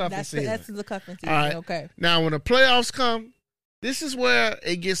essence of cuffing season. That's the essence of cuffing season. All right. Okay. Now, when the playoffs come, this is where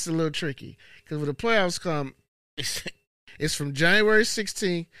it gets a little tricky because when the playoffs come, it's from January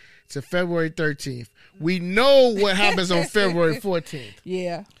 16th to February 13th. We know what happens on February 14th.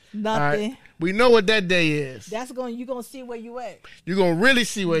 Yeah. Nothing. Right? We know what that day is. You're gonna see where you at. You're gonna really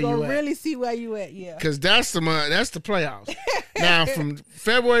see where you at. Really see where you at, yeah. Because that's the playoffs. Now from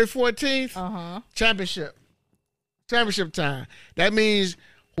February 14th, championship time. That means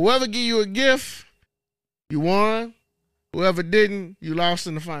whoever give you a gift, you won. Whoever didn't, you lost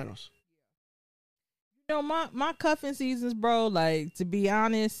in the finals. You know, my cuffing seasons, bro, like, to be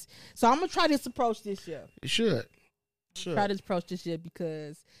honest, so I'm gonna try this approach this year. You should. Try this approach this year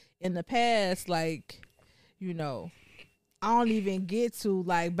because in the past, like, you know, I don't even get to,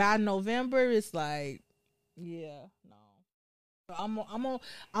 like, by November, it's like, yeah, no. So I'm gonna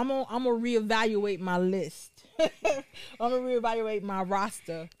reevaluate my list. I'm gonna reevaluate my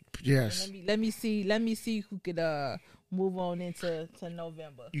roster. Yes. Let me see who could move on into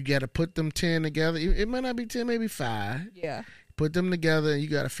November. You got to put them 10 together. It might not be 10, maybe 5. Yeah. Put them together, and you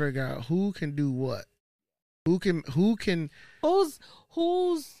got to figure out who can do what.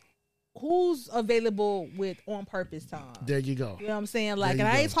 Who's available with on purpose time. There you go. You know what I'm saying? Like, and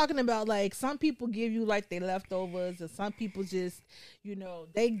I ain't talking about, like, some people give you, like, their leftovers, and some people just, you know,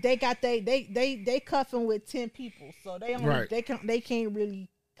 they cuffing with 10 people, so they only, they can't really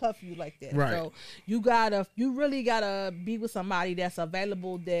cuff you like that. Right. So you really gotta be with somebody that's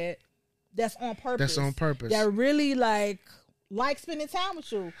available, that's on purpose. That's on purpose. That really like spending time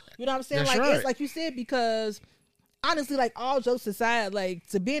with you. You know what I'm saying? That's like right. It's like you said, because honestly, like all jokes aside, like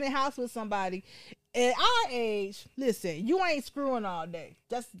to be in the house with somebody at our age, listen, you ain't screwing all day.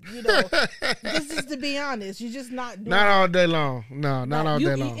 That's, you know, this is to be honest. You're just not doing not all day long. No, not all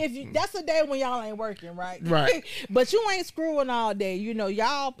day long. That's a day when y'all ain't working, right? Right. But you ain't screwing all day. You know,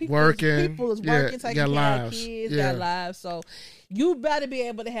 y'all people is working, taking care of kids, got lives. So you better be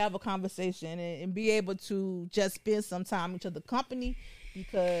able to have a conversation and be able to just spend some time with each other company,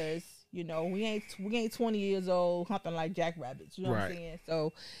 because you know we ain't 20 years old humping like jackrabbits. You know what I'm saying?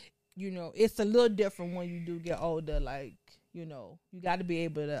 So, you know, it's a little different when you do get older. Like, you know, you got to be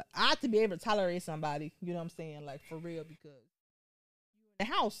able to. I have to be able to tolerate somebody. You know what I'm saying? Like, for real, because you in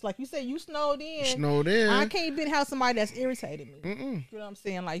the house, like you said, you snowed in. I can't be in the house with somebody that's irritated me. You know what I'm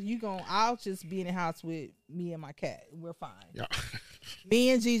saying? Like, I'll just be in the house with me and my cat. We're fine. Yeah.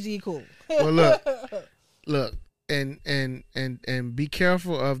 Me and Gigi cool. Well, look, and be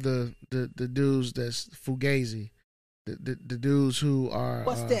careful of the dudes that's fugazi. The dudes who are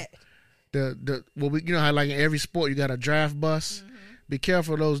what's that? You know how like in every sport you got a draft bus. Be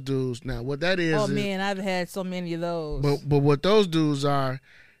careful of those dudes. Now what that is? Oh man, I've had so many of those. But what those dudes are,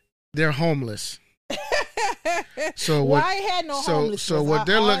 they're homeless. So I ain't had no homeless. So what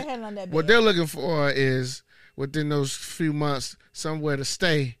they're looking for is within those few months somewhere to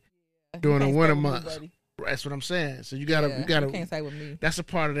stay during the winter months. That's what I'm saying. So you gotta you can't say with me. That's a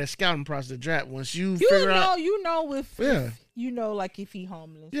part of that scouting process, the draft. Once you figure out, like if he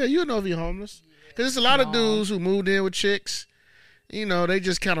homeless. Yeah, you know if he homeless. Because there's a lot of dudes who moved in with chicks. You know, they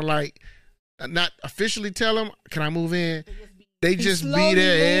just kind of like not officially tell them, "Can I move in?" They just be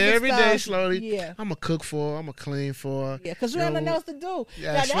there every day slowly. Yeah. I'm going to cook for her. I'm going to clean for her. Yeah, because you have nothing else to do.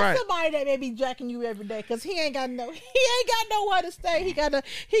 Yeah, that's right. Somebody that may be jacking you every day because he ain't got nowhere to stay. He got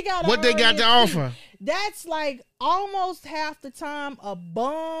what they got to offer. That's like almost half the time a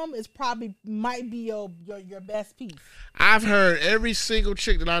bum is might be your best piece. I've heard every single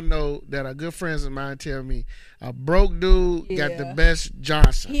chick that I know that are good friends of mine tell me a broke dude got the best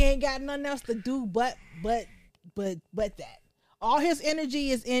Johnson. He ain't got nothing else to do but that. All his energy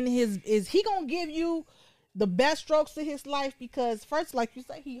is in is he gonna give you the best strokes of his life, because first, like you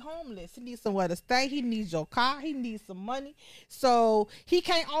say, he homeless. He needs somewhere to stay. He needs your car. He needs some money. So he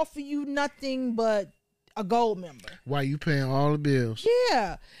can't offer you nothing but a gold member. Why you paying all the bills?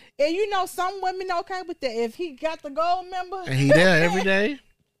 Yeah. And you know, some women okay with that. If he got the gold member and he there every day.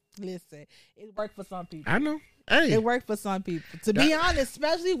 Listen, it worked for some people. I know. Hey. It worked for some people. To be honest,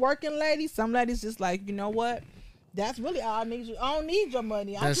 especially working ladies, some ladies just like, you know what? That's really all I need you. I don't need your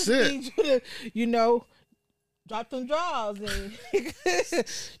money. I just need you to, you know, drop some draws. And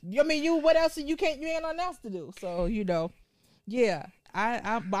I mean, what else? You ain't nothing else to do. So, you know, yeah. But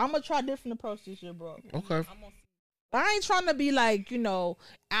I'm gonna try different approach this year, bro. Okay. I ain't trying to be like, you know,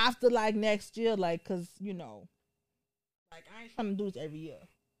 after like next year, like, cause you know, like I ain't trying to do this every year.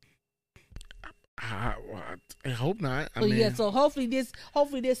 I hope not. I mean, so hopefully this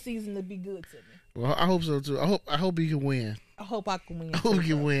season will be good to me. Well, I hope so too. I hope you can win. I hope I can win. I hope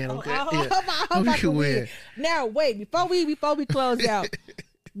you can win. Okay. I hope I can win. Now wait, before we close out.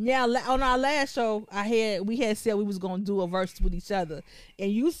 Now on our last show, we had said we was gonna do a verse with each other,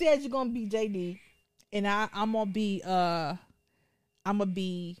 and you said you're gonna be JD, and I'm gonna be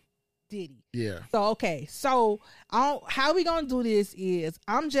Diddy. Yeah. So okay, so how we gonna do this is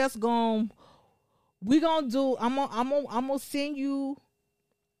I'm gonna send you.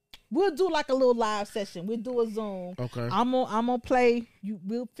 We'll do like a little live session. We'll do a Zoom. Okay. I'm gonna play.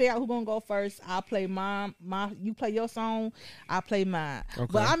 We'll figure out who's gonna go first. I'll play my. You play your song. I'll play mine. Okay.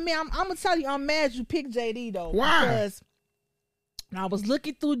 But I mean, I'm gonna tell you, I'm mad you picked JD though. Why? Because I was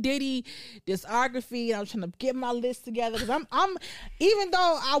looking through Diddy discography and I was trying to get my list together. Because I'm even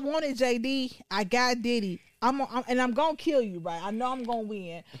though I wanted JD, I got Diddy. I'm gonna kill you, right? I know I'm gonna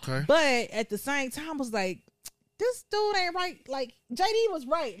win. Okay. But at the same time, I was like, this dude ain't right. Like JD was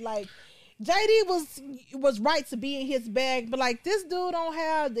right. Like JD was right to be in his bag, but like this dude don't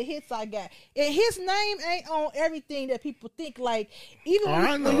have the hits I got, and his name ain't on everything that people think. Like even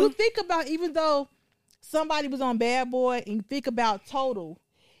when you think about, even though somebody was on Bad Boy, and you think about Total,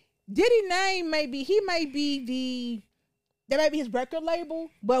 Diddy name that might be his record label,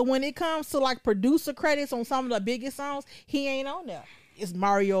 but when it comes to like producer credits on some of the biggest songs, he ain't on there. It's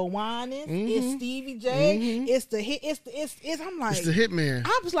Mario Winans. It's Stevie J. It's the hit. I'm like, it's the hitman.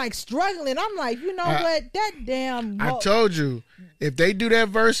 I was like struggling. I'm like, you know what? That damn. I told you, if they do that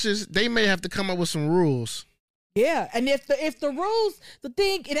versus, they may have to come up with some rules. Yeah, and if the rules, and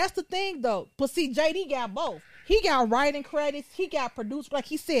that's the thing though. But see, JD got both. He got writing credits. He got produced. Like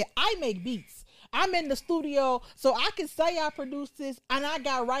he said, I make beats. I'm in the studio, so I can say I produced this, and I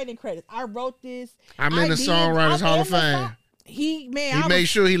got writing credits. I wrote this. I'm in the Songwriters Hall of Fame. He made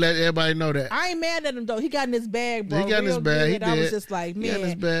sure he let everybody know that. I ain't mad at him though. He got in his bag, bro. He got in his bag. He did. I was just like, man. He got in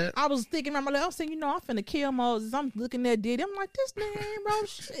his bag. I was thinking, I'm saying, I'm finna kill Moses. I'm looking at Diddy. I'm like, this nigga ain't wrote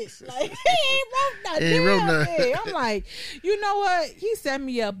shit. Like, he ain't wrote nothing. I'm like, you know what? He set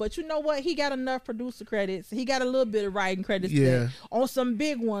me up, but you know what? He got enough producer credits. He got a little bit of writing credits. Yeah. On some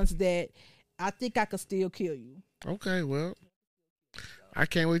big ones that I think I could still kill you. Okay, well, I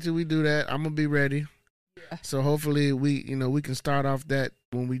can't wait till we do that. I'm gonna be ready. So hopefully we can start off that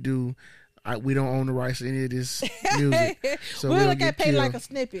when we do. We don't own the rights to any of this music, so we'll get paid like a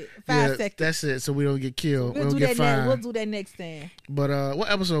snippet, 5 seconds. That's it. So we don't get killed. We'll don't get fined. We'll do that next time. But what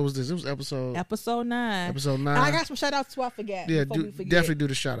episode was this? It was episode 9. Episode 9. I got some shout outs too. I forgot. Yeah, definitely do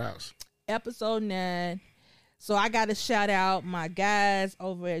the shout outs. Episode 9. So I got to shout out my guys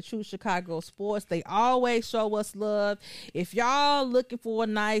over at True Chicago Sports. They always show us love. If y'all looking for a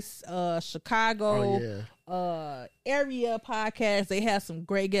nice Chicago area podcast, they have some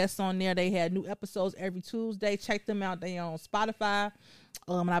great guests on there. They had new episodes every Tuesday. Check them out. They on Spotify,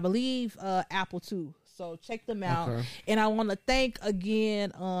 and I believe Apple too. So check them out. Okay. And I want to thank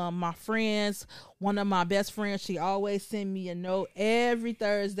again my friends. One of my best friends, she always send me a note every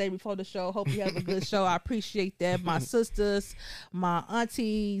Thursday before the show. Hope you have a good show. I appreciate that. My sisters, my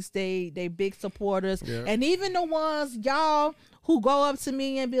aunties, they big supporters. Yeah. And even the ones, y'all, who go up to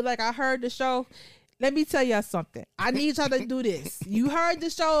me and be like, I heard the show. Let me tell y'all something. I need y'all to do this. You heard the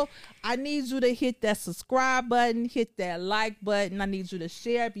show. I need you to hit that subscribe button, hit that like button. I need you to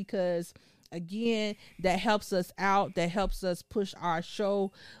share because again, that helps us out. That helps us push our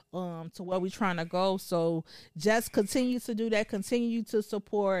show to where we're trying to go. So just continue to do that. Continue to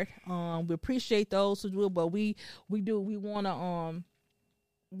support. We appreciate those who do it, but we want to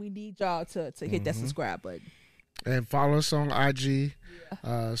we need y'all to hit that subscribe button. And follow us on IG.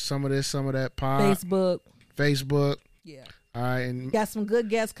 Yeah. Some of this, some of that pod. Facebook. Yeah. All right, and got some good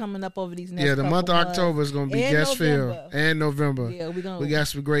guests coming up over these next the month of October is going to be guest filled, and November. Yeah, we got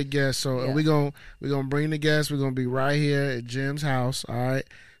some great guests. So we're gonna bring the guests. We're gonna be right here at Jim's house. All right,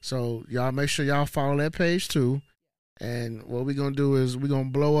 so y'all make sure y'all follow that page too. And what we're gonna do is we're gonna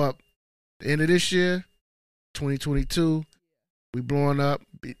blow up the end of this year, 2022. We blowing up.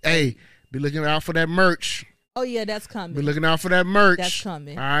 Be looking out for that merch. Oh yeah, that's coming. Be looking out for that merch. That's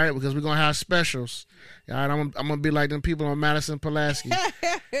coming. All right, because we're gonna have specials. All right, I'm gonna be like them people on Madison Pulaski.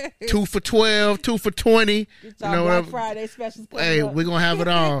 2 for $12, 2 for $20. You know Black Friday specials. Hey, we're gonna have it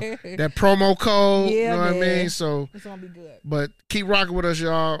all. That promo code. You know what I mean? So it's gonna be good. But keep rocking with us,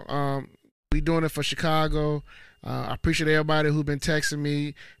 y'all. We doing it for Chicago. I appreciate everybody who's been texting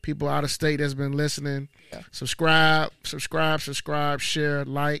me. People out of state that's been listening. Yeah. Subscribe, share,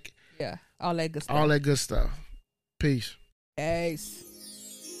 like. Yeah. All that good stuff. All that good stuff. Peace. Peace.